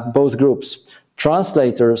both groups.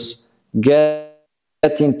 Translators get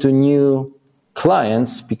into new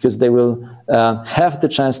clients because they will have the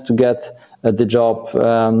chance to get the job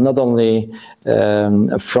not only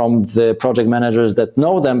from the project managers that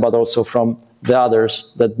know them, but also from the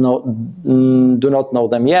others that do not know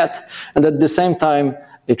them yet. And at the same time,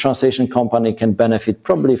 a translation company can benefit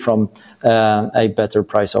probably from a better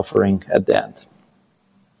price offering at the end.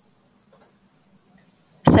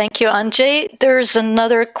 Thank you, Andrzej. There's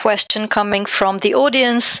another question coming from the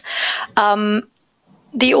audience.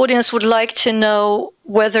 The audience would like to know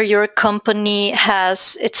whether your company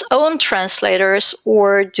has its own translators,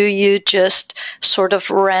 or do you just sort of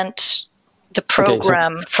rent the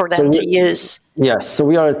program for them to use? Yes, so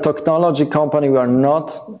we are a technology company. We are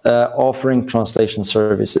not offering translation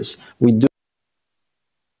services. We do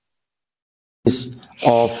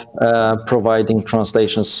of providing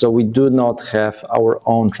translations, so we do not have our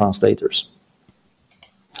own translators.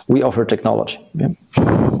 We offer technology. Yeah.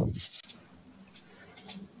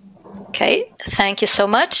 Okay, thank you so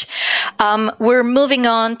much. We're moving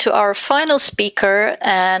on to our final speaker,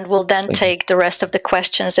 and we'll then take the rest of the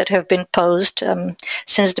questions that have been posed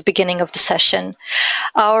since the beginning of the session.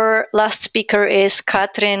 Our last speaker is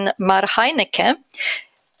Katrin Marhajneke,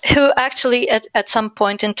 who actually at some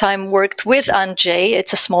point in time worked with Andrzej.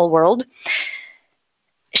 It's a small world.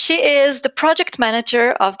 She is the project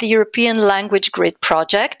manager of the European Language Grid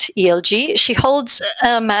project, ELG. She holds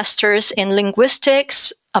a master's in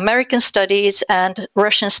linguistics, American studies, and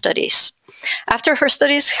Russian studies. After her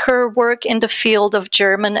studies, her work in the field of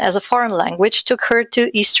German as a foreign language took her to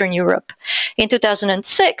Eastern Europe. In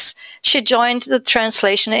 2006, she joined the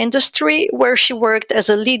translation industry, where she worked as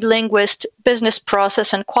a lead linguist, business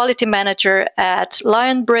process and quality manager at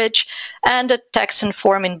Lionbridge and at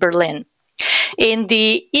Textinform in Berlin. In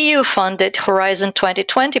the EU-funded Horizon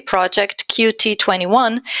 2020 project,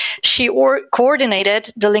 QT21, she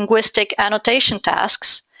coordinated the linguistic annotation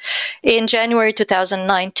tasks. In January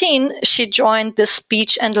 2019, she joined the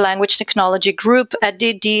Speech and Language Technology Group at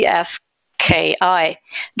the DFKI,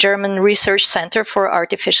 German Research Center for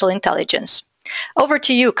Artificial Intelligence. Over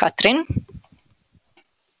to you, Katrin.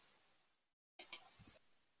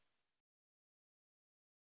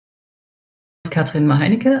 Katrin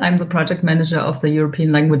Marhajneke. I'm the project manager of the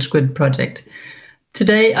European Language Grid project.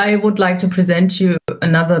 Today, I would like to present you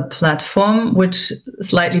another platform which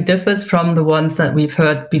slightly differs from the ones that we've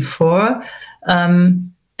heard before,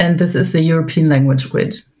 and this is the European Language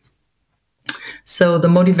Grid. So the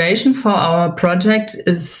motivation for our project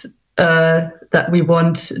is that we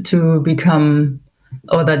want to become,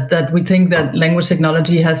 or that we think that language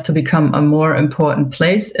technology has to become a more important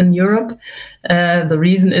place in Europe. The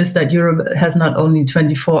reason is that Europe has not only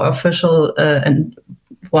 24 official and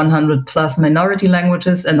 100 plus minority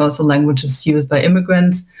languages, and also languages used by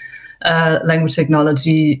immigrants. Language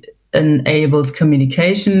technology enables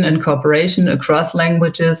communication and cooperation across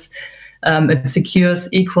languages. It secures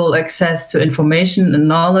equal access to information and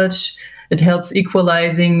knowledge. It helps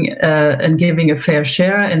equalizing and giving a fair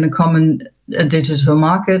share in a common digital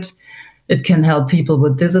market. It can help people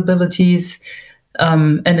with disabilities,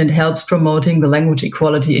 and it helps promoting the language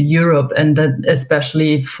equality in Europe, and that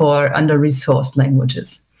especially for under-resourced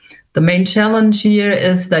languages. The main challenge here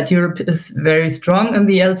is that Europe is very strong in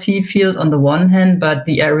the LT field on the one hand, but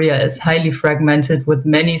the area is highly fragmented with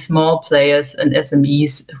many small players and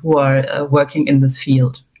SMEs who are working in this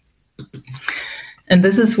field. And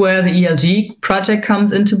this is where the ELG project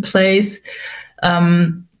comes into place.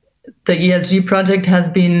 The ELG project has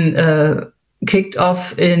been kicked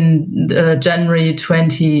off in January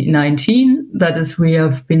 2019. That is, we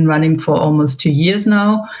have been running for almost 2 years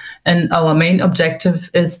now. And our main objective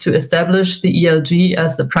is to establish the ELG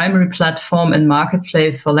as the primary platform and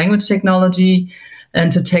marketplace for language technology,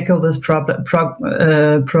 and to tackle this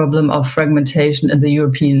problem of fragmentation in the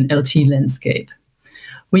European LT landscape.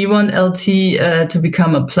 We want LT to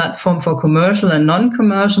become a platform for commercial and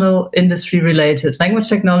non-commercial industry-related language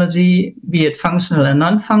technology, be it functional and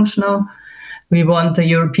non-functional. We want the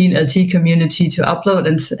European LT community to upload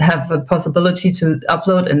and have a possibility to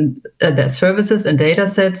upload their services and data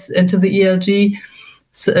sets into the ELG,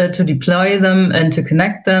 to deploy them and to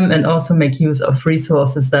connect them, and also make use of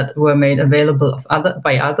resources that were made available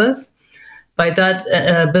by others. By that,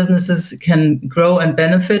 businesses can grow and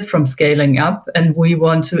benefit from scaling up, and we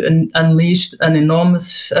want to unleash an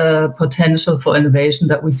enormous potential for innovation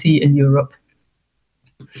that we see in Europe.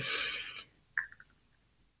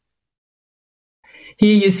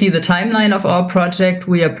 Here you see the timeline of our project.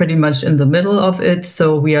 We are pretty much in the middle of it.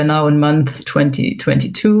 So we are now in month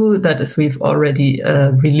 2022. That is, we've already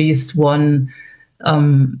released one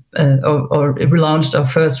or launched our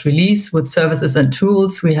first release with services and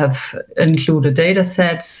tools. We have included data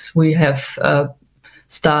sets. We have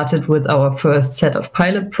started with our first set of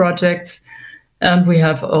pilot projects. And we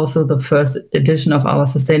have also the first edition of our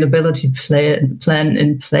sustainability plan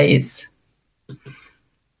in place.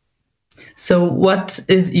 So what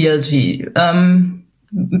is ELG?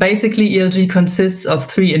 Basically, ELG consists of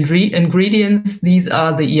three ingredients. These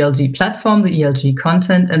are the ELG platform, the ELG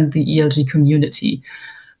content, and the ELG community.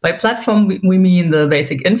 By platform, we mean the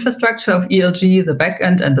basic infrastructure of ELG, the back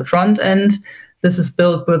end and the front end. This is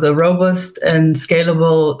built with a robust and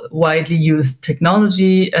scalable, widely used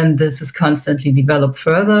technology, and this is constantly developed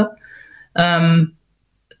further.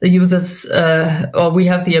 The users, or we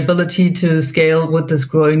have the ability to scale with this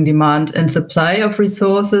growing demand and supply of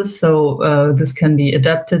resources. So this can be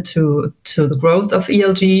adapted to the growth of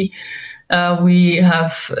ELG. We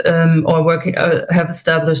have have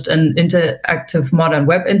established an interactive modern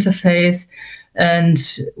web interface, and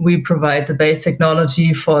we provide the base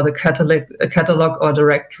technology for the catalog or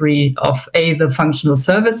directory of A, the functional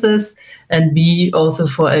services, and B, also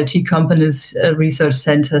for LT companies, research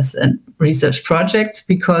centers and research projects,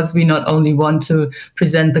 because we not only want to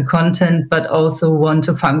present the content, but also want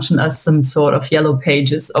to function as some sort of yellow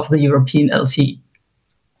pages of the European LT.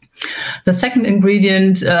 The second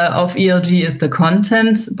ingredient of ELG is the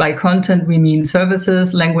content. By content, we mean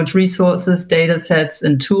services, language resources, data sets,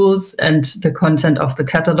 and tools, and the content of the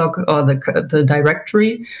catalog or the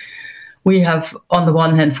directory. We have, on the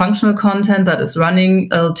one hand, functional content that is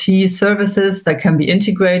running LT services that can be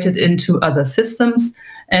integrated into other systems.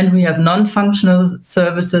 And we have non-functional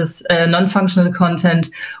services, non-functional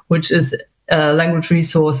content, which is language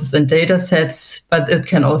resources and data sets, but it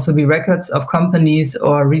can also be records of companies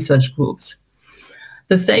or research groups.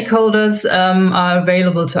 The stakeholders are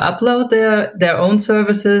available to upload their own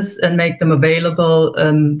services and make them available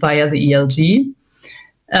via the ELG.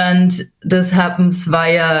 And this happens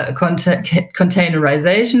via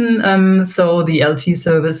containerization. So the LT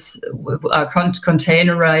service are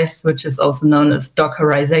containerized, which is also known as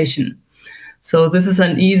Dockerization. So this is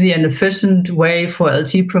an easy and efficient way for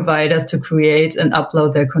LT providers to create and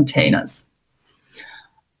upload their containers.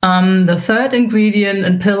 The third ingredient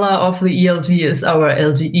and pillar of the ELG is our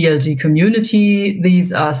ELG community.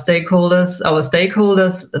 These are stakeholders, our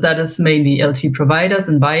stakeholders, that is mainly LT providers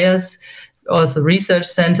and buyers, also research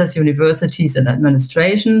centers, universities, and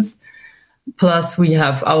administrations. Plus, we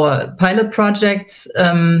have our pilot projects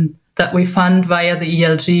that we fund via the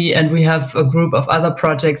ELG, and we have a group of other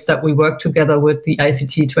projects that we work together with, the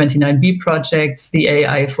ICT 29B projects, the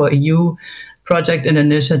AI for EU project and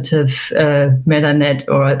initiative, MetaNet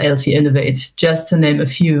or LT Innovate, just to name a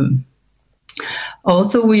few.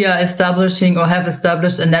 Also, we are establishing or have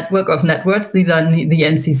established a network of networks. These are the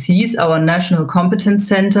NCCs, our national competence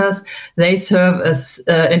centers. They serve as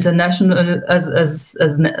international, as a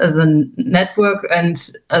network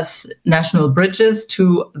and as national bridges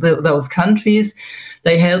to those countries.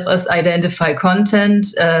 They help us identify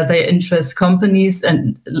content. They interest companies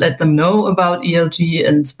and let them know about ELG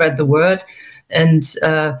and spread the word, and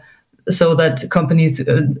so that companies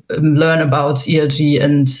learn about ELG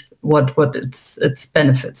and what its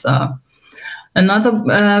benefits are. Another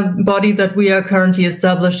body that we are currently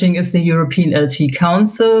establishing is the European LT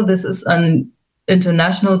Council. This is an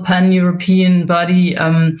international pan-European body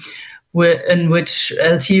in which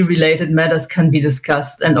LT-related matters can be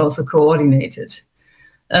discussed and also coordinated.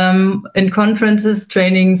 In conferences,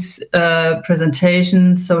 trainings,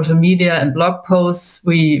 presentations, social media, and blog posts,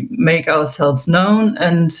 we make ourselves known.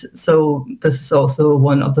 And so this is also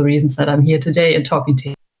one of the reasons that I'm here today and talking to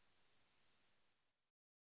you.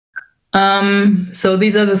 So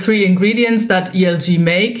these are the three ingredients that ELG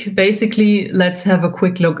make. Basically, let's have a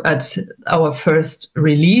quick look at our first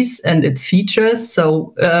release and its features.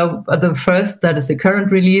 So the first, that is the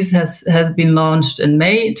current release, has been launched in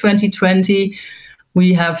May 2020.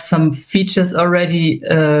 We have some features already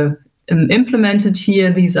implemented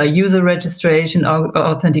here. These are user registration,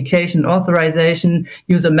 authentication, authorization,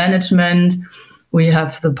 user management. We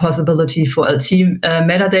have the possibility for LT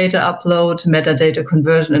metadata upload, metadata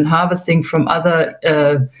conversion and harvesting from other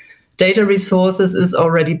data resources is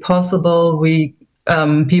already possible.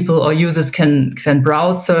 People or users can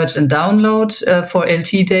browse, search, and download for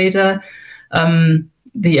LT data.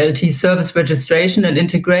 The LT service registration and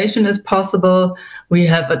integration is possible. We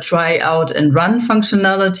have a try out and run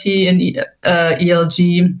functionality in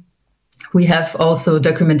ELG. We have also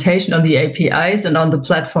documentation on the APIs and on the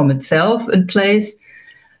platform itself in place.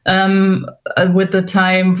 With the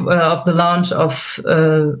time of the launch of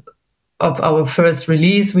our first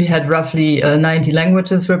release, we had roughly 90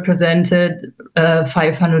 languages represented,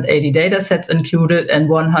 580 data sets included, and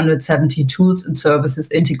 170 tools and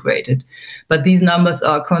services integrated. But these numbers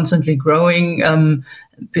are constantly growing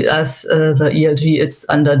as the ELG is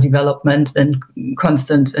under development and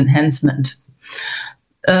constant enhancement.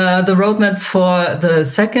 The roadmap for the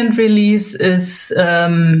second release is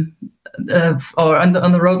or on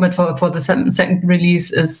the roadmap for the second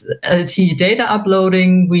release is LT data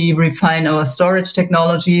uploading. We refine our storage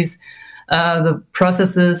technologies. The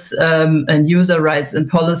processes and user rights and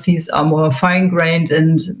policies are more fine-grained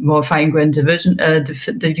and more fine-grained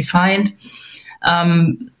defined.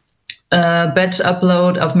 Batch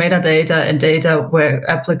upload of metadata and data where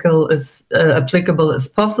applicable is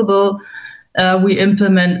possible. We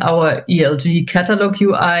implement our ELG catalog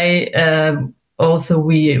UI. Also,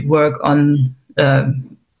 we work on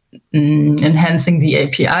enhancing the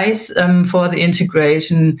APIs for the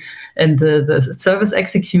integration and the service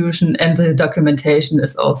execution, and the documentation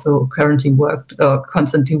is also currently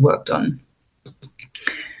constantly worked on.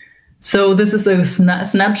 So this is a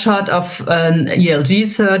snapshot of an ELG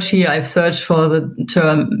search. Here I've searched for the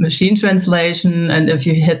term machine translation, and if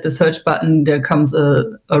you hit the search button, there comes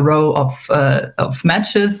a row of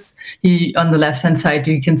matches. Here on the left-hand side,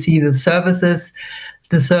 you can see the services,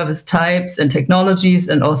 the service types and technologies,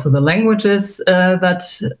 and also the languages that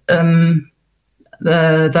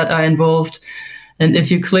are involved. And if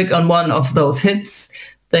you click on one of those hits,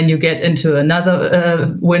 then you get into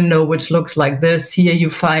another window which looks like this. Here you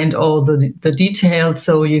find all the details.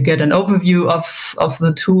 So you get an overview of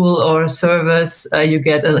the tool or service. You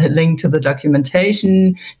get a link to the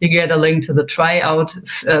documentation. You get a link to the tryout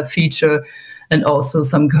feature, and also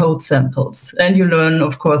some code samples. And you learn,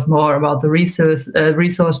 of course, more about the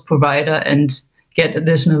resource provider and get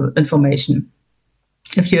additional information.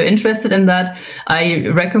 If you're interested in that, I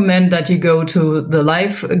recommend that you go to the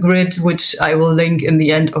live grid, which I will link in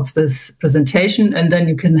the end of this presentation, and then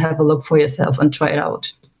you can have a look for yourself and try it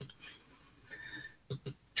out.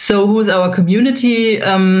 So who's our community?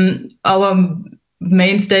 Our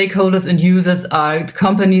main stakeholders and users are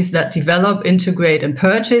companies that develop, integrate, and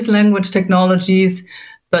purchase language technologies,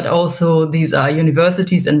 but also these are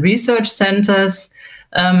universities and research centers.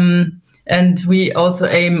 And we also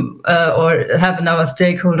aim or have in our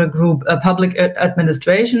stakeholder group public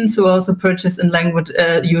administrations who also purchase and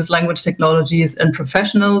use language technologies, and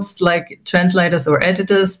professionals like translators or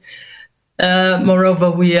editors.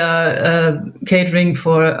 Moreover, we are catering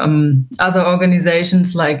for other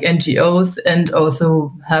organizations like NGOs, and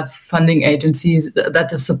also have funding agencies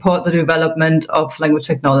that support the development of language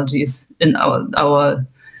technologies in our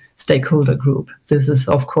stakeholder group. This is,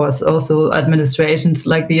 of course, also administrations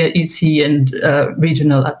like the EC and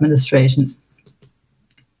regional administrations.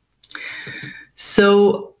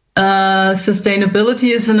 So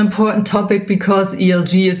sustainability is an important topic because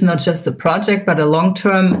ELG is not just a project, but a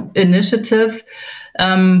long-term initiative.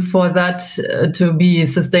 For that to be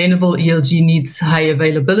sustainable, ELG needs high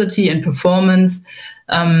availability and performance.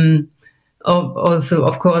 Also,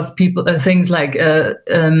 of course, things like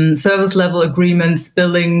service level agreements,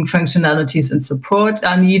 billing functionalities, and support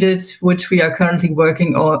are needed, which we are currently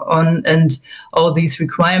working on. And all these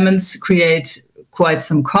requirements create quite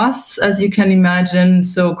some costs, as you can imagine.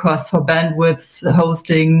 So costs for bandwidth,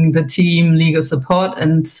 hosting, the team, legal support,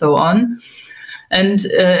 and so on. And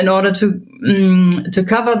in order to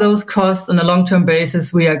cover those costs on a long-term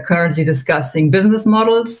basis, we are currently discussing business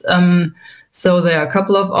models. So there are a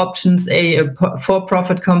couple of options: a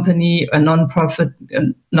for-profit company, a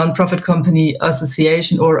non-profit company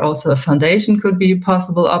association, or also a foundation could be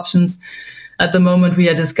possible options. At the moment, we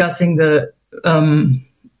are discussing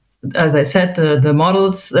as I said, the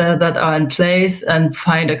models that are in place, and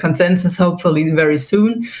find a consensus hopefully very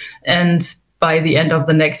soon. And by the end of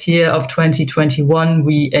the next year of 2021,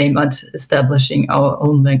 we aim at establishing our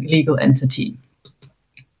own legal entity.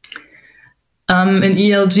 In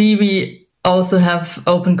ELG, we also have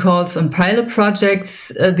open calls on pilot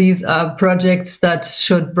projects. These are projects that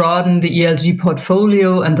should broaden the ELG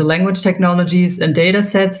portfolio and the language technologies and data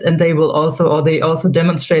sets, and they also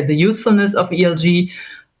demonstrate the usefulness of ELG.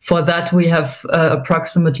 For that, we have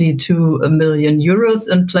approximately 2 million euros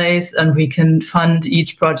in place, and we can fund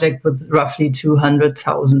each project with roughly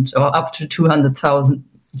 200,000 or up to 200,000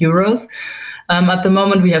 euros. At the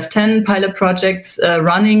moment, we have 10 pilot projects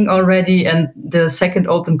running already, and the second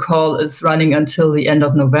open call is running until the end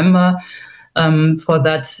of November. For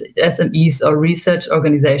that, SMEs or research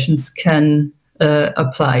organizations can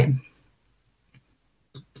apply.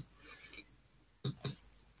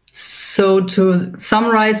 So to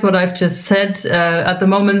summarize what I've just said, at the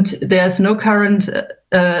moment, there's no current,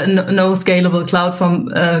 no scalable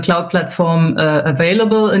cloud platform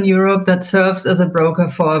available in Europe that serves as a broker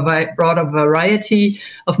for a broader variety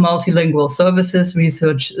of multilingual services,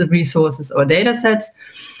 resources, or data sets.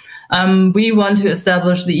 We want to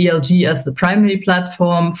establish the ELG as the primary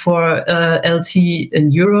platform for LT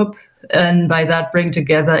in Europe, and by that bring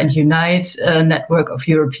together and unite a network of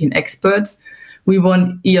European experts. We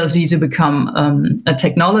want ELG to become a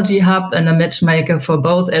technology hub and a matchmaker for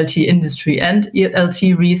both LT industry and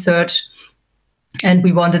LT research. And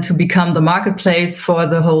we wanted to become the marketplace for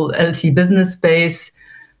the whole LT business space,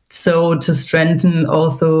 so to strengthen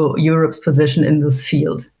also Europe's position in this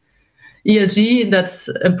field. ELG, that's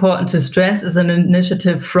important to stress, is an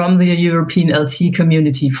initiative from the European LT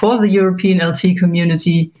community for the European LT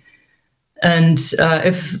community. And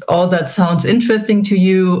if all that sounds interesting to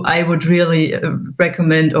you, I would really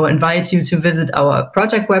recommend or invite you to visit our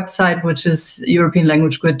project website, which is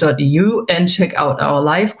europeanlanguagegrid.eu, and check out our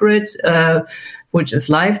live grid, which is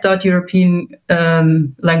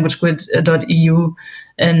live.europeanlanguagegrid.eu.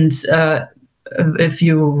 And if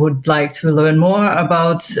you would like to learn more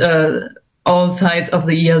about all sides of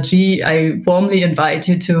the ELG, I warmly invite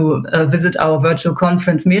you to visit our virtual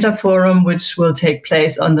conference Meta Forum, which will take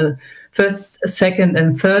place on the 1st, 2nd,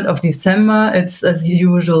 and 3rd of December. It's as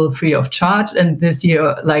usual free of charge, and this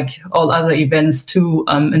year, like all other events too,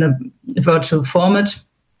 in a virtual format.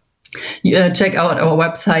 Check out our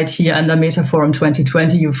website here under Meta Forum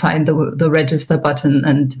 2020. You find the register button,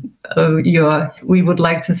 and we would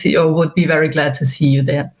like to see, or would be very glad to see you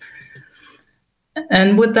there.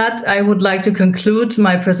 And with that, I would like to conclude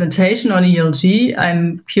my presentation on ELG.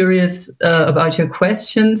 I'm curious about your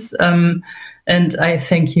questions, and I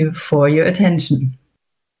thank you for your attention.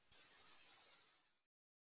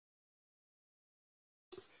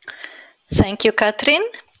 Thank you, Katrin.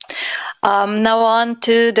 Now on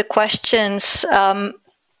to the questions.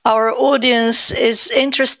 Our audience is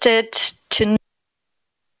interested to know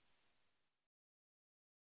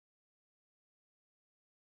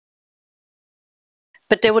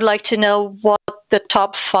but they would like to know what the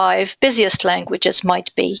top 5 busiest languages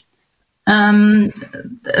might be.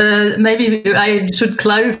 Maybe I should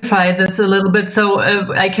clarify this a little bit. So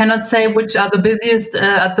I cannot say which are the busiest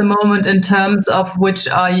at the moment in terms of which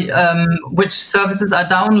services are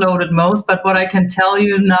downloaded most. But what I can tell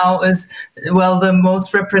you now is, well, the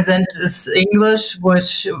most represented is English,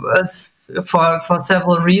 which is for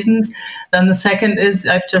several reasons. Then the second is,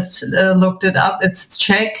 I've just looked it up, it's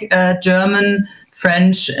Czech, German,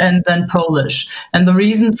 French, and then Polish. And the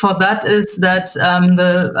reason for that is that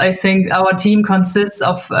I think our team consists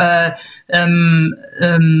of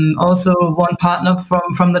also one partner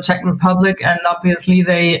from the Czech Republic, and obviously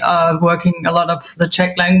they are working a lot of the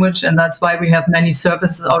Czech language, and that's why we have many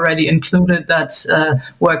services already included that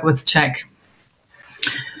work with Czech.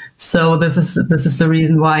 So this is the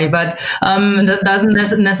reason why, but that doesn't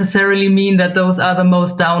necessarily mean that those are the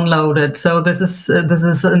most downloaded. So this is a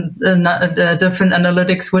different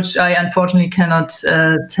analytics, which I unfortunately cannot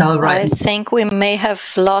tell right. I think we may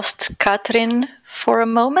have lost Katrin for a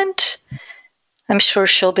moment. I'm sure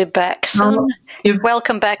she'll be back soon.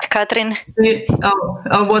 Welcome back, Katrin.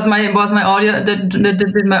 Was my audio?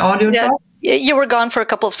 Did my audio drop? You were gone for a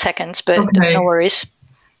couple of seconds, but okay. No worries.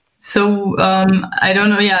 So I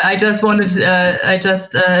don't know. Yeah, I just wanted. I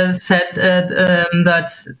just said that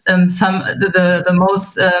the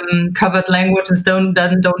most covered languages don't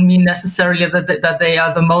mean necessarily that they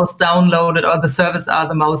are the most downloaded or the services are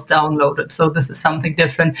the most downloaded. So this is something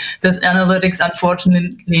different. This analytics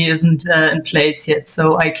unfortunately isn't in place yet.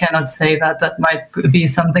 So I cannot say that. That might be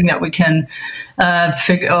something that we can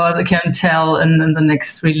figure or can tell in the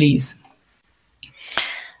next release.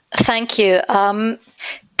 Thank you.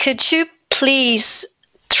 Could you please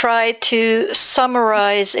try to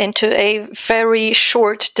summarize into a very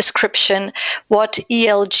short description what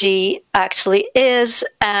ELG actually is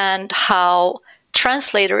and how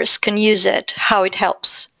translators can use it, how it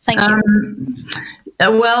helps? Thank you.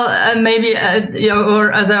 Well, maybe,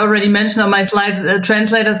 or as I already mentioned on my slides,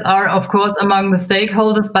 translators are, of course, among the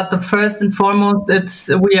stakeholders, but the first and foremost,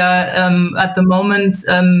 we are at the moment,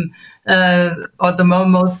 or the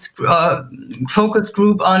most focus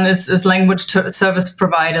group on is language service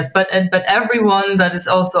providers. But everyone that is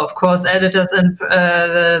also, of course, editors and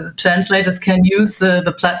translators can use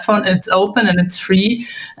the platform. It's open and it's free.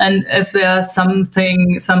 And if there's some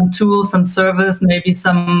tool, some service, maybe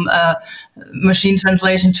some machine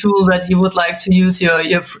translation tool that you would like to use,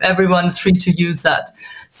 everyone's free to use that.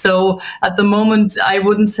 So at the moment, I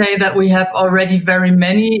wouldn't say that we have already very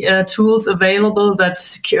many tools available that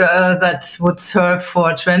that would serve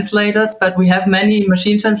for translators, but we have many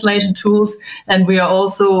machine translation tools, and we are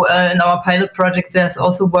also in our pilot project. There's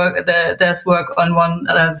also there's work on one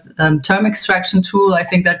term extraction tool. I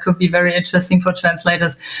think that could be very interesting for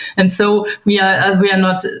translators. And so we are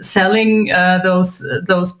not selling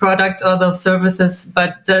those products or those services,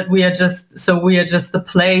 but that we are just the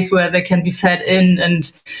place where they can be fed in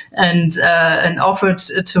and offered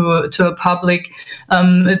to a public.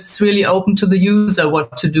 It's really open to the user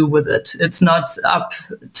what to do with it. It's not up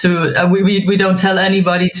to we don't tell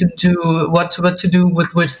anybody to do what to do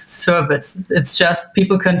with which service. It's just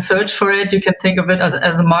people can search for it. You can think of it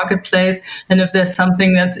as a marketplace, and if there's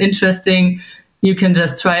something that's interesting, you can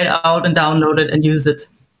just try it out and download it and use it.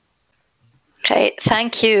 Okay,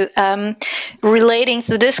 thank you. Relating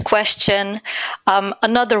to this question,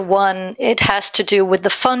 another one, it has to do with the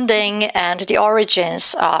funding and the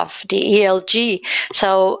origins of the ELG.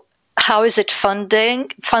 So how is it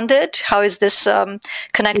funded? How is this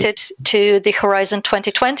connected to the Horizon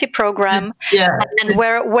 2020 program? Yeah. And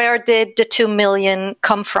where did the 2 million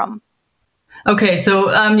come from? Okay, so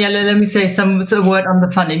let me say some word on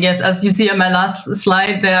the funding. Yes, as you see on my last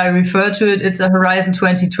slide there, I refer to it. It's a Horizon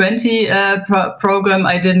 2020 program.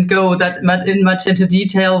 I didn't go that much into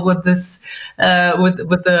detail with this, with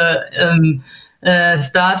the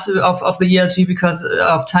start of the ELG because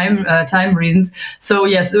of time reasons. So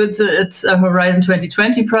yes, it's a Horizon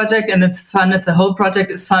 2020 project, and it's funded. The whole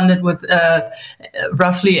project is funded with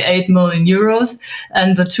roughly 8 million euros,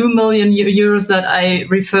 and the 2 million euros that I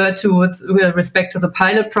refer to with respect to the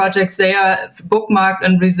pilot projects, they are bookmarked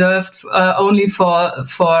and reserved only for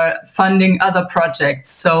funding other projects.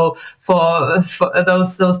 So for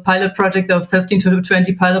those pilot projects, those 15 to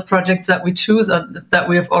 20 pilot projects that we choose, that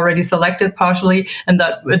we have already selected partially, and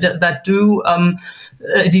that do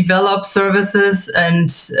develop services and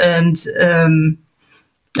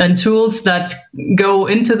tools that go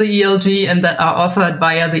into the ELG and that are offered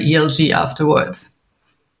via the ELG afterwards.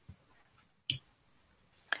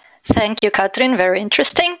 Thank you, Katrin. Very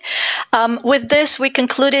interesting. With this, we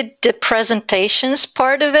concluded the presentations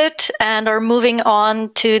part of it and are moving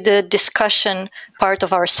on to the discussion part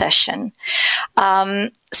of our session.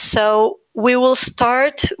 So we will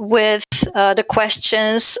start with the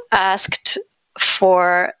questions asked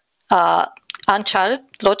for Anchal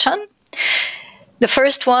LOCHAN. The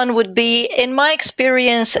first one would be, in my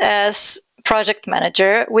experience as project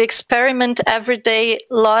manager, we experiment every day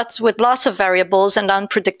with lots of variables and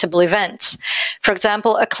unpredictable events. For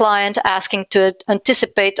example, a client asking to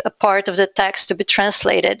anticipate a part of the text to be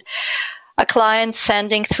translated. A client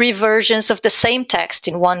sending 3 versions of the same text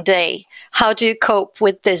in one day. How do you cope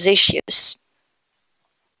with these issues?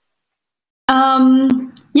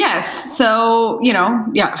 Yes. So,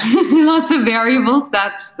 lots of variables.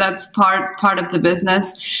 That's part of the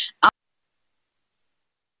business.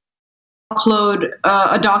 Upload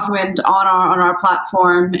a document on our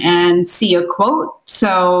platform and see a quote.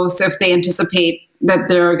 So if they anticipate that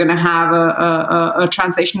they're going to have a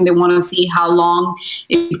translation, they want to see how long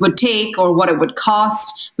it would take or what it would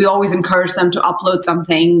cost. We always encourage them to upload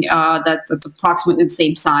something that's approximately the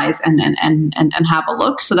same size and have a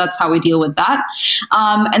look. So that's how we deal with that.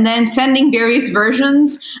 And then sending various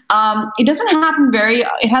versions. It hasn't happened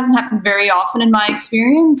very often in my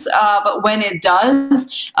experience, but when it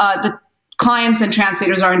does, the clients and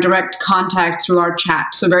translators are in direct contact through our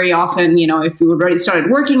chat. So very often, if we already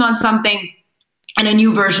started working on something and a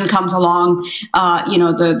new version comes along,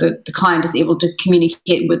 the client is able to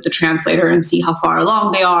communicate with the translator and see how far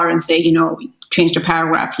along they are and say, we changed a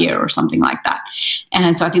paragraph here or something like that.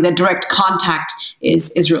 And so I think that direct contact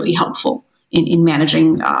is really helpful in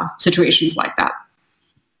managing situations like that.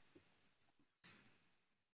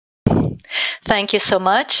 Thank you so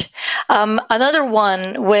much. Another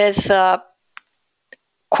one with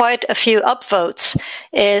quite a few upvotes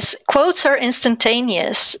is, quotes are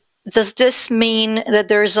instantaneous. Does this mean that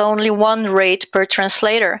there is only one rate per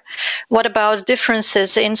translator? What about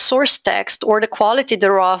differences in source text or the quality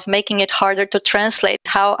thereof, making it harder to translate?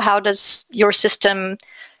 How does your system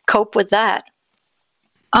cope with that?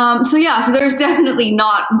 So there's definitely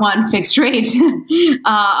not one fixed rate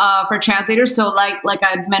for translators. So like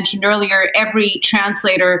I mentioned earlier, every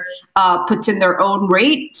translator puts in their own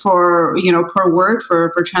rate for, per word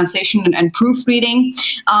for translation and proofreading.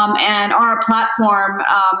 And on our platform,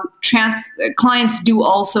 clients do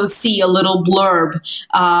also see a little blurb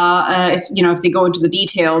if they go into the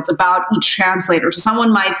details about each translator. So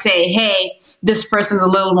someone might say, hey, this person's a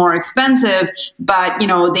little more expensive, but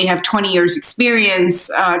they have 20 years experience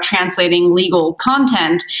translating legal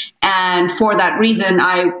content, and for that reason,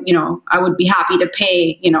 I would be happy to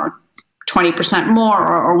pay 20% more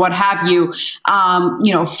or what have you,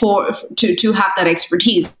 you know, to have that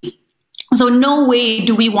expertise. So no way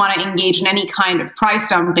do we want to engage in any kind of price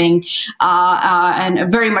dumping, and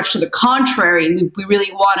very much to the contrary. We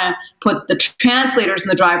really want to put the translators in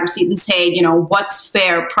the driver's seat and say, you know, what's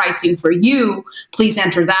fair pricing for you? Please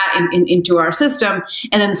enter that into our system.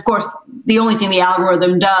 And then, of course, the only thing the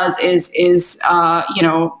algorithm does is you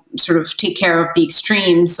know, sort of take care of the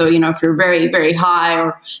extremes. So, you know, if you're very, very high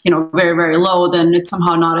or, you know, very, very low, then it's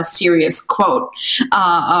somehow not a serious quote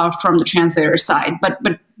from the translator side. But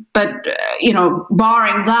you know,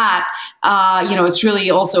 barring that, you know, it's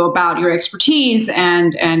really also about your expertise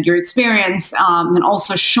and your experience, and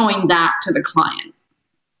also showing that to the client.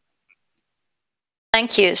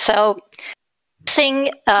 Thank you. So,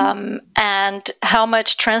 and how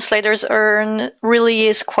much translators earn really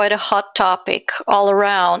is quite a hot topic all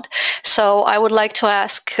around. So I would like to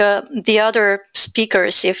ask the other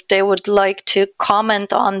speakers if they would like to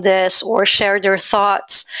comment on this or share their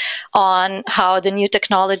thoughts on how the new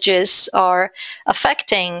technologies are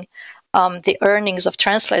affecting the earnings of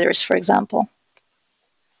translators, for example.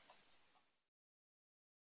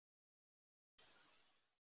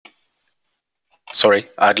 Sorry,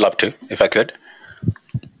 I'd love to, if I could.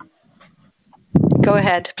 Go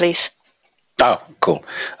ahead, please. Oh, cool.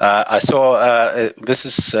 I saw this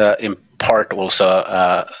is in part also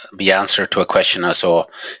the answer to a question I saw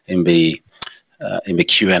in the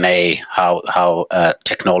Q&A, how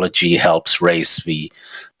technology helps raise the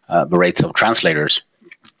rates of translators.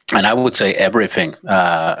 And I would say everything,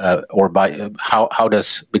 or by how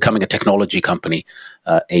does becoming a technology company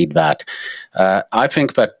aid that? I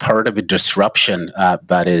think that part of the disruption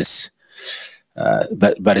that is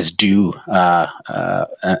due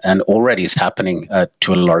and already is happening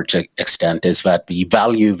to a large extent is that the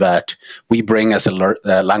value that we bring as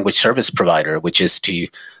a language service provider, which is to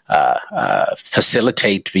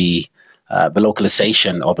facilitate the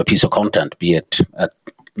localization of a piece of content, be it a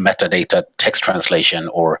metadata text translation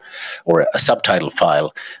or a subtitle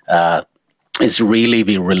file, is really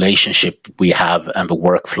the relationship we have and the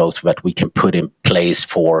workflows that we can put in place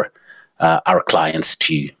for our clients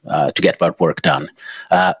to get that work done.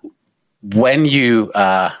 When you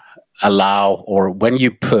allow, or when you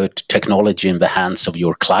put technology in the hands of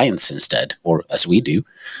your clients instead, or as we do,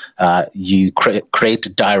 you create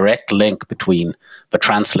a direct link between the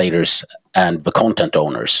translators and the content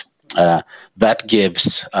owners. That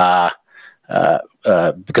gives, because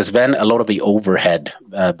then a lot of the overhead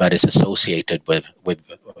that is associated with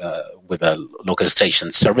a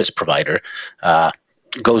localization service provider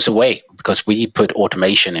goes away, because we put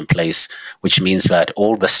automation in place, which means that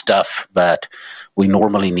all the stuff that we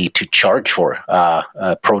normally need to charge for,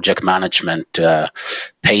 project management,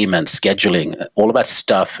 payments, scheduling, all of that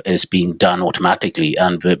stuff is being done automatically.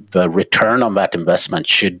 And the return on that investment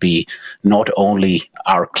should be not only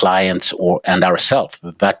our clients and ourselves,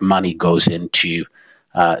 that money goes into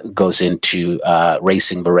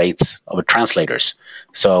raising the rates of the translators.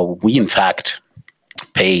 So we, in fact,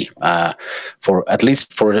 pay for, at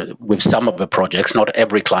least with some of the projects. Not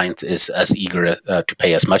every client is as eager to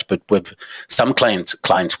pay as much, but with some clients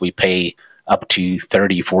we pay up to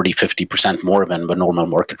 30, 40, 50% more than the normal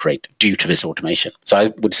market rate due to this automation. So I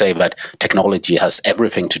would say that technology has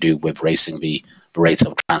everything to do with raising the rates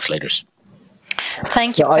of translators.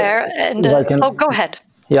 Thank you, Per. And oh, go ahead.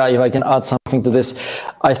 Yeah, if I can add something to this.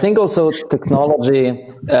 I think also technology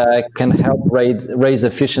can help raise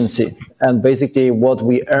efficiency. And basically what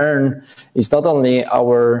we earn is not only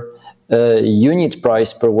our unit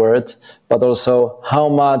price per word, but also how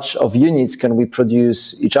much of units can we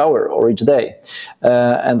produce each hour or each day.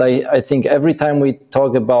 And I think every time we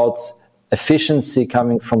talk about efficiency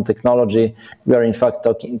coming from technology, we are in fact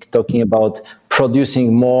talking about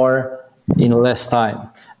producing more in less time.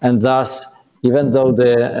 And thus, even though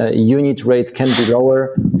the unit rate can be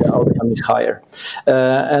lower, the outcome is higher.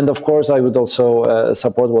 And of course, I would also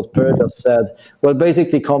support what Per just said. Well,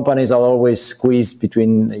 basically, companies are always squeezed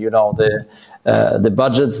between, you know, the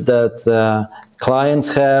budgets that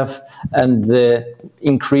clients have and the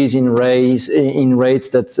increase in rates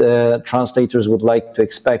that translators would like to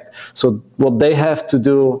expect. So what they have to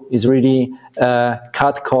do is really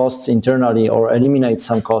cut costs internally or eliminate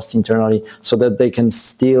some costs internally so that they can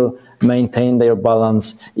still maintain their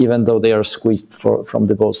balance even though they are squeezed from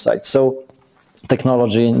the both sides. So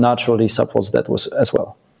technology naturally supports that as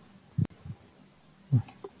well.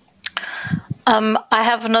 I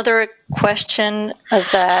have another question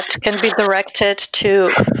that can be directed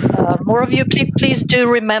to more of you. Please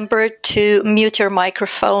do remember to mute your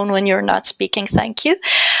microphone when you're not speaking. Thank you.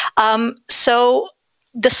 So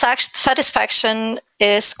the satisfaction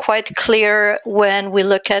is quite clear when we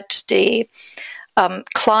look at the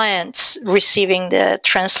clients receiving the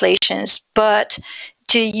translations, but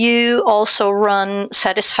do you also run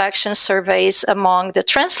satisfaction surveys among the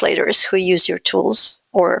translators who use your tools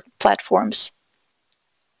or platforms?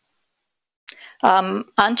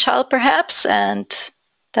 Anchal, perhaps, and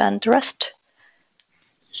then the rest.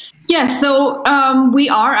 Yes, so we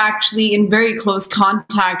are actually in very close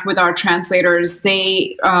contact with our translators.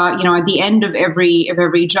 They, at the end of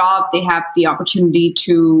every job, they have the opportunity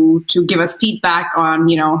to give us feedback on,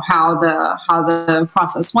 how the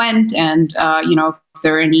process went, and if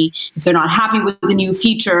they're not happy with the new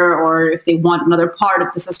feature, or if they want another part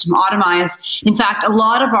of the system automized. In fact, a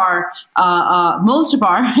lot of our, most of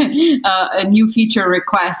our new feature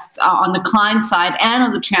requests on the client side and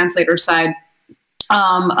on the translator side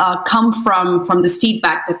come from this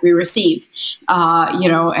feedback that we receive,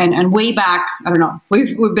 and way back, I don't know,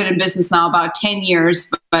 we've been in business now about 10 years,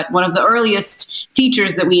 but one of the earliest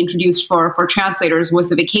features that we introduced for translators was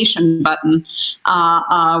the vacation button,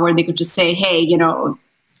 where they could just say, hey,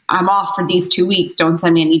 I'm off for these 2 weeks, don't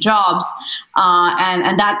send me any jobs.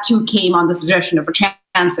 And that too came on the suggestion of a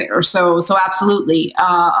translator. So absolutely,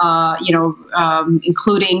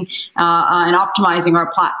 including and optimizing our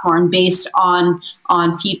platform based on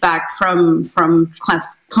feedback from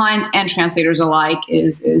clients and translators alike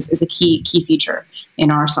is a key feature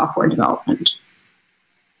in our software development.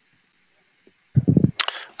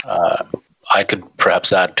 I could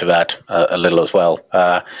perhaps add to that a little as well.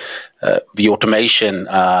 The automation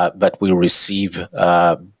that we receive,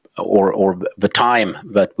 or the time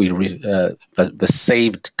that the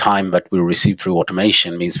saved time that we receive through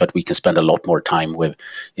automation means that we can spend a lot more time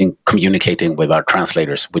in communicating with our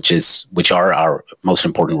translators, which are our most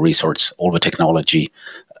important resource, all the technology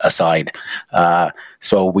aside.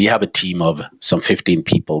 So we have a team of some 15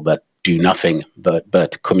 people that do nothing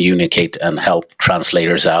but communicate and help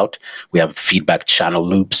translators out. We have feedback channel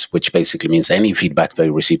loops, which basically means any feedback they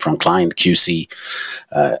receive from client, QC,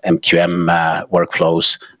 MQM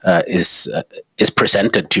workflows is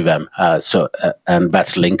presented to them. And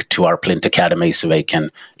that's linked to our Plint Academy, so they can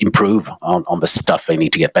improve on the stuff they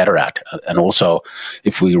need to get better at. And also,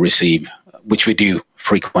 if we receive, which we do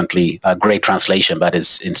frequently, a great translation, that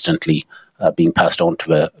is instantly being passed on to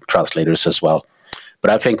the translators as well. But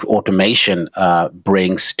I think automation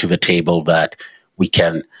brings to the table that we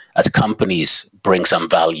can, as companies, bring some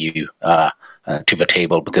value to the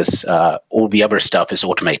table, because all the other stuff is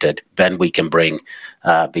automated. Then we can bring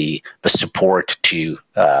the support to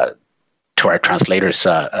our translators.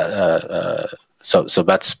 So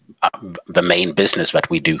that's the main business that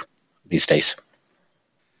we do these days.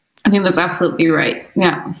 I think that's absolutely right.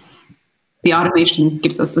 Yeah, the automation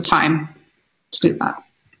gives us the time to do that.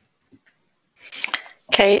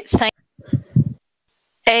 Okay, thank you.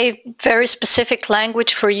 A very specific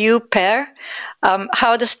language for you, Per.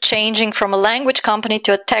 How does changing from a language company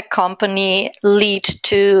to a tech company lead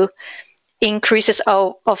to increases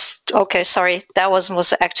okay, sorry, that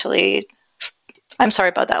was actually, I'm sorry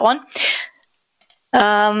about that one.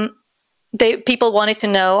 People wanted to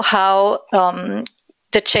know how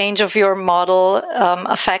the change of your model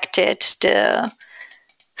affected the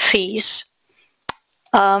fees.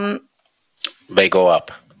 They go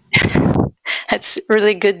up. That's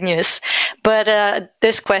really good news. But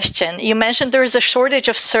this question, you mentioned there is a shortage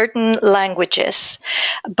of certain languages,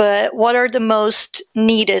 but what are the most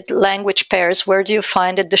needed language pairs? Where do you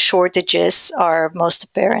find that the shortages are most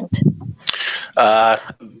apparent?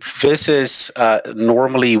 This is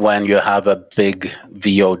normally when you have a big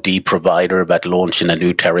VOD provider that launch in a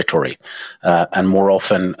new territory, and more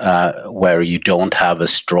often where you don't have a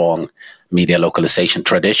strong media localization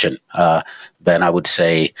tradition. Then I would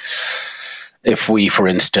say, if we, for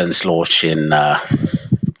instance, launch in,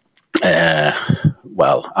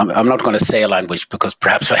 well, I'm not going to say a language because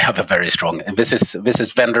perhaps I have a very strong, and this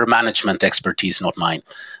is vendor management expertise, not mine.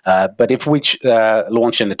 But if we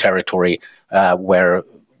launch in a territory where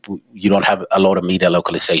you don't have a lot of media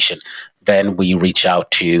localization, then we reach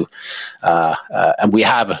out to, and we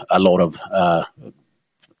have a lot of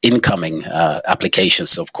incoming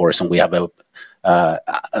applications, of course, and we have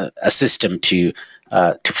a system to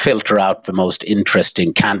filter out the most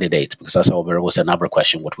interesting candidates, because I saw there was another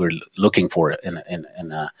question what we're looking for in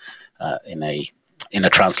a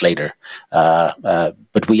translator.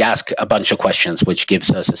 But we ask a bunch of questions, which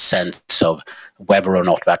gives us a sense of whether or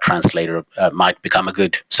not that translator might become a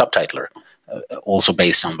good subtitler, also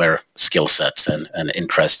based on their skill sets and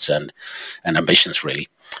interests and ambitions, really.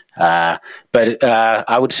 But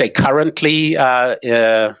I would say currently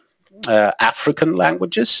African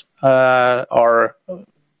languages are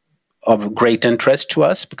of great interest to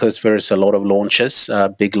us because there's a lot of launches,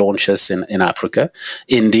 big launches in Africa,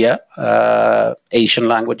 India, Asian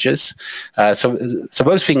languages. So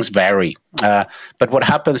those things vary. But what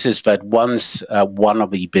happens is that once one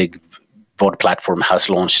of the big VOD platform has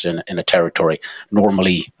launched in a territory,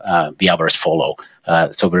 normally the others follow.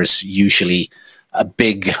 So there's usually a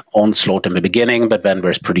big onslaught in the beginning, but then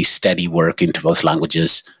there's pretty steady work into those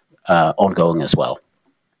languages ongoing as well.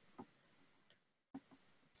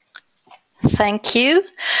 Thank you.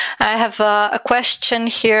 I have a question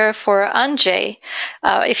here for Anjay.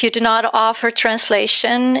 If you do not offer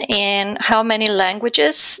translation, in how many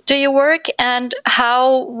languages do you work, and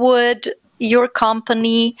how would your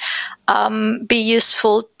company be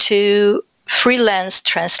useful to freelance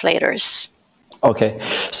translators? Okay,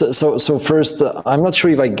 so first, I'm not sure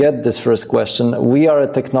if I get this first question. We are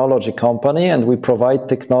a technology company, and we provide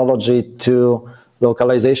technology to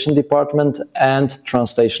localization department and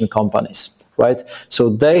translation companies, right? So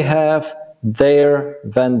they have their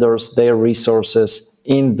vendors, their resources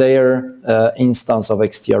in their instance of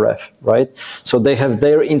XTRF, right? So they have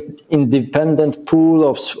their independent pool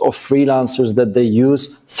of freelancers that they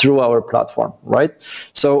use through our platform, right?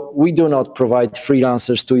 So we do not provide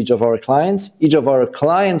freelancers to each of our clients. Each of our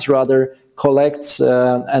clients rather collects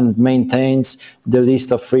and maintains the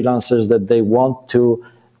list of freelancers that they want to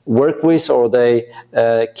work with or they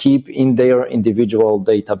keep in their individual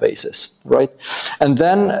databases, right? And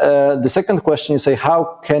then the second question, you say,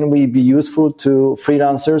 how can we be useful to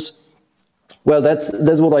freelancers? Well, that's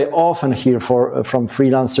what I often hear from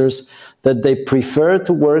freelancers, that they prefer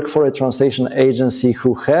to work for a translation agency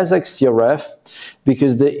who has XTRF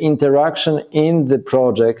because the interaction in the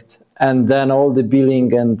project and then all the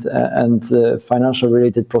billing and financial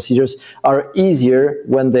related procedures are easier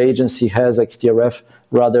when the agency has XTRF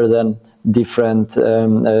rather than different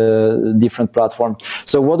platform.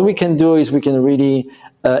 So what we can do is we can really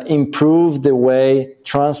improve the way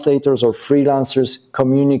translators or freelancers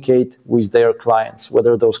communicate with their clients,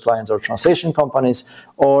 whether those clients are translation companies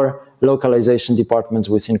or localization departments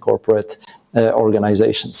within corporate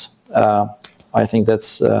organizations. I think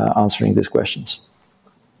that's answering these questions.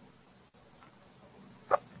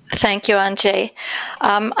 Thank you, Anjay.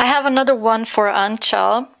 I have another one for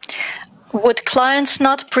Anchal. Would clients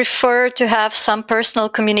not prefer to have some personal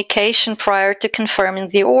communication prior to confirming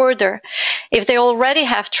the order? If they already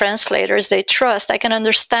have translators they trust, I can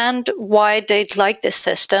understand why they'd like this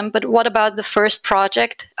system, but what about the first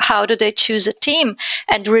project? How do they choose a team?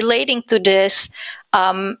 And relating to this,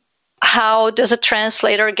 how does a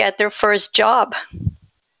translator get their first job?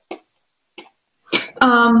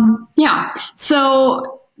 Yeah,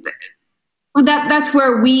 so that's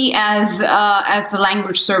where we, as the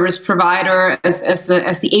language service provider, as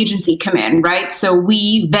the agency, come in, right? So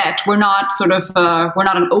we vet. We're not we're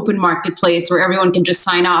not an open marketplace where everyone can just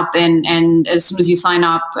sign up and as soon as you sign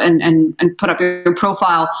up and put up your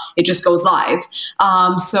profile, it just goes live.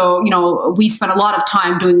 So we spend a lot of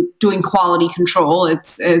time doing quality control.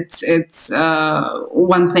 It's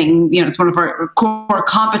one thing. It's one of our core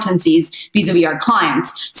competencies vis-a-vis our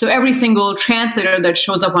clients. So every single translator that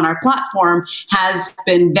shows up on our platform has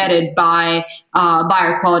been vetted by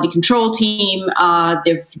our quality control team.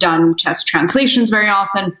 They've done test translations very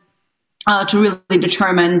often to really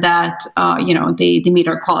determine that they meet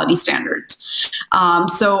our quality standards.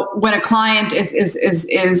 So when a client is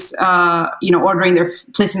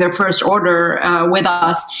placing their first order with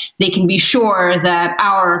us, they can be sure that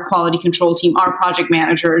our quality control team, our project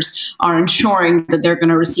managers, are ensuring that they're going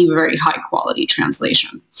to receive a very high quality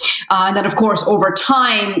translation. And then, of course, over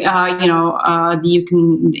time, they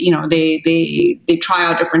try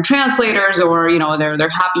out different translators, or they're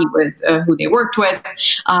happy with who they worked with,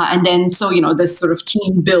 and then this sort of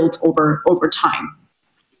team builds over time.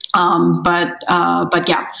 But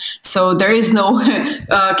yeah, so there is no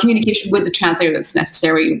communication with the translator that's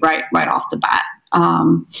necessary right off the bat.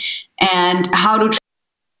 And how to,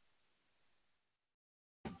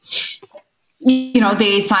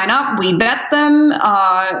 they sign up, we vet them.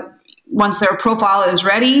 Once their profile is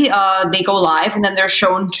ready, they go live, and then they're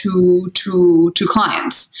shown to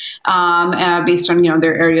clients based on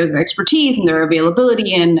their areas of expertise and their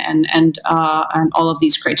availability and all of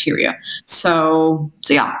these criteria. So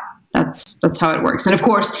yeah, that's how it works. And of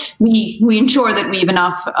course, we ensure that we have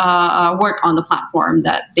enough work on the platform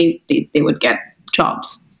that they would get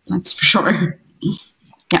jobs. That's for sure.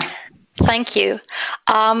 Yeah. Thank you.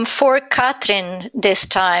 For Katrin this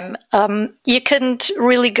time, you couldn't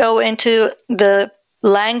really go into the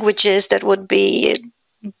languages that would be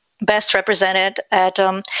best represented at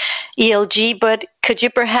ELG, but could you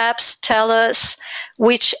perhaps tell us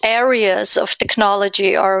which areas of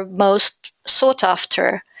technology are most sought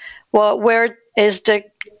after? Well, where is the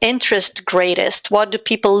interest greatest? What do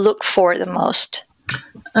people look for the most?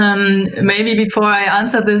 Maybe before I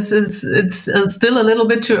answer this, it's still a little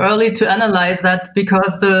bit too early to analyze that,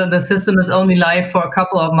 because the system is only live for a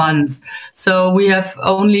couple of months. So we have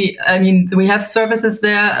we have services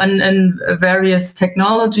there and various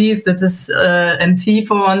technologies. That is MT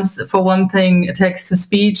for one thing, text to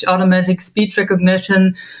speech, automatic speech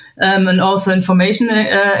recognition, and also information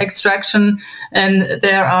extraction. And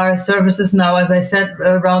there are services now, as I said,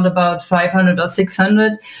 around about 500 or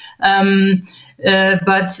 600.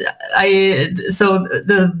 What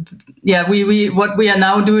we are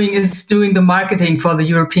now doing is doing the marketing for the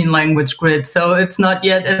European language grid. So it's not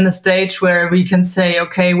yet in a stage where we can say,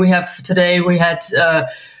 okay, we had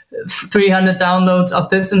 300 downloads of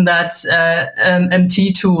this and that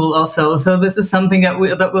MT tool also. So this is something that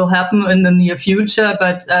will happen in the near future,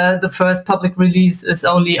 but the first public release is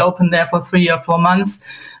only open there for 3 or 4 months.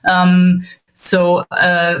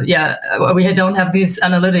 We don't have these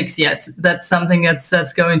analytics yet. That's something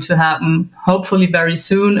that's going to happen hopefully very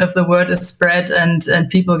soon, if the word is spread and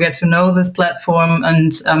people get to know this platform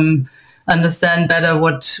and understand better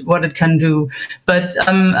what it can do. But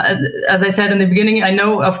as I said in the beginning, I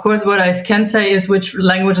know, of course, what I can say is which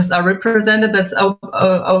languages are represented. That's out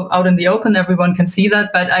in the open. Everyone can see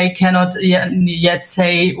that, but I cannot yet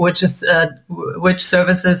say which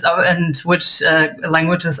services and which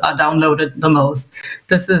languages are downloaded the most.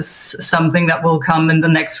 This is something that will come in the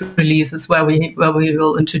next releases, where we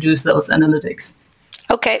will introduce those analytics.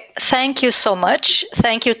 Okay, thank you so much.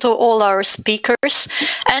 Thank you to all our speakers,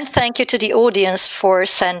 and thank you to the audience for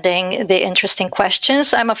sending the interesting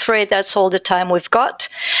questions. I'm afraid that's all the time we've got.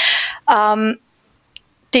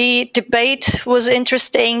 The debate was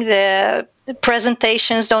interesting. The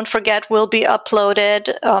presentations, don't forget, will be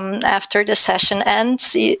uploaded after the session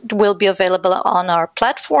ends. It will be available on our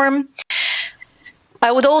platform.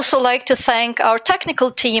 I would also like to thank our technical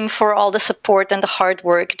team for all the support and the hard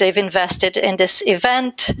work they've invested in this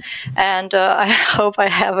event. And I hope I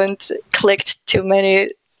haven't clicked too many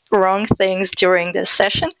wrong things during this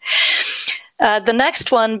session. The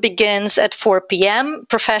next one begins at 4 p.m.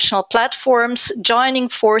 Professional platforms joining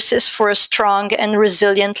forces for a strong and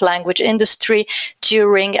resilient language industry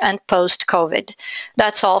during and post-COVID.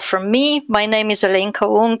 That's all from me. My name is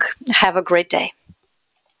Alenka. Have a great day.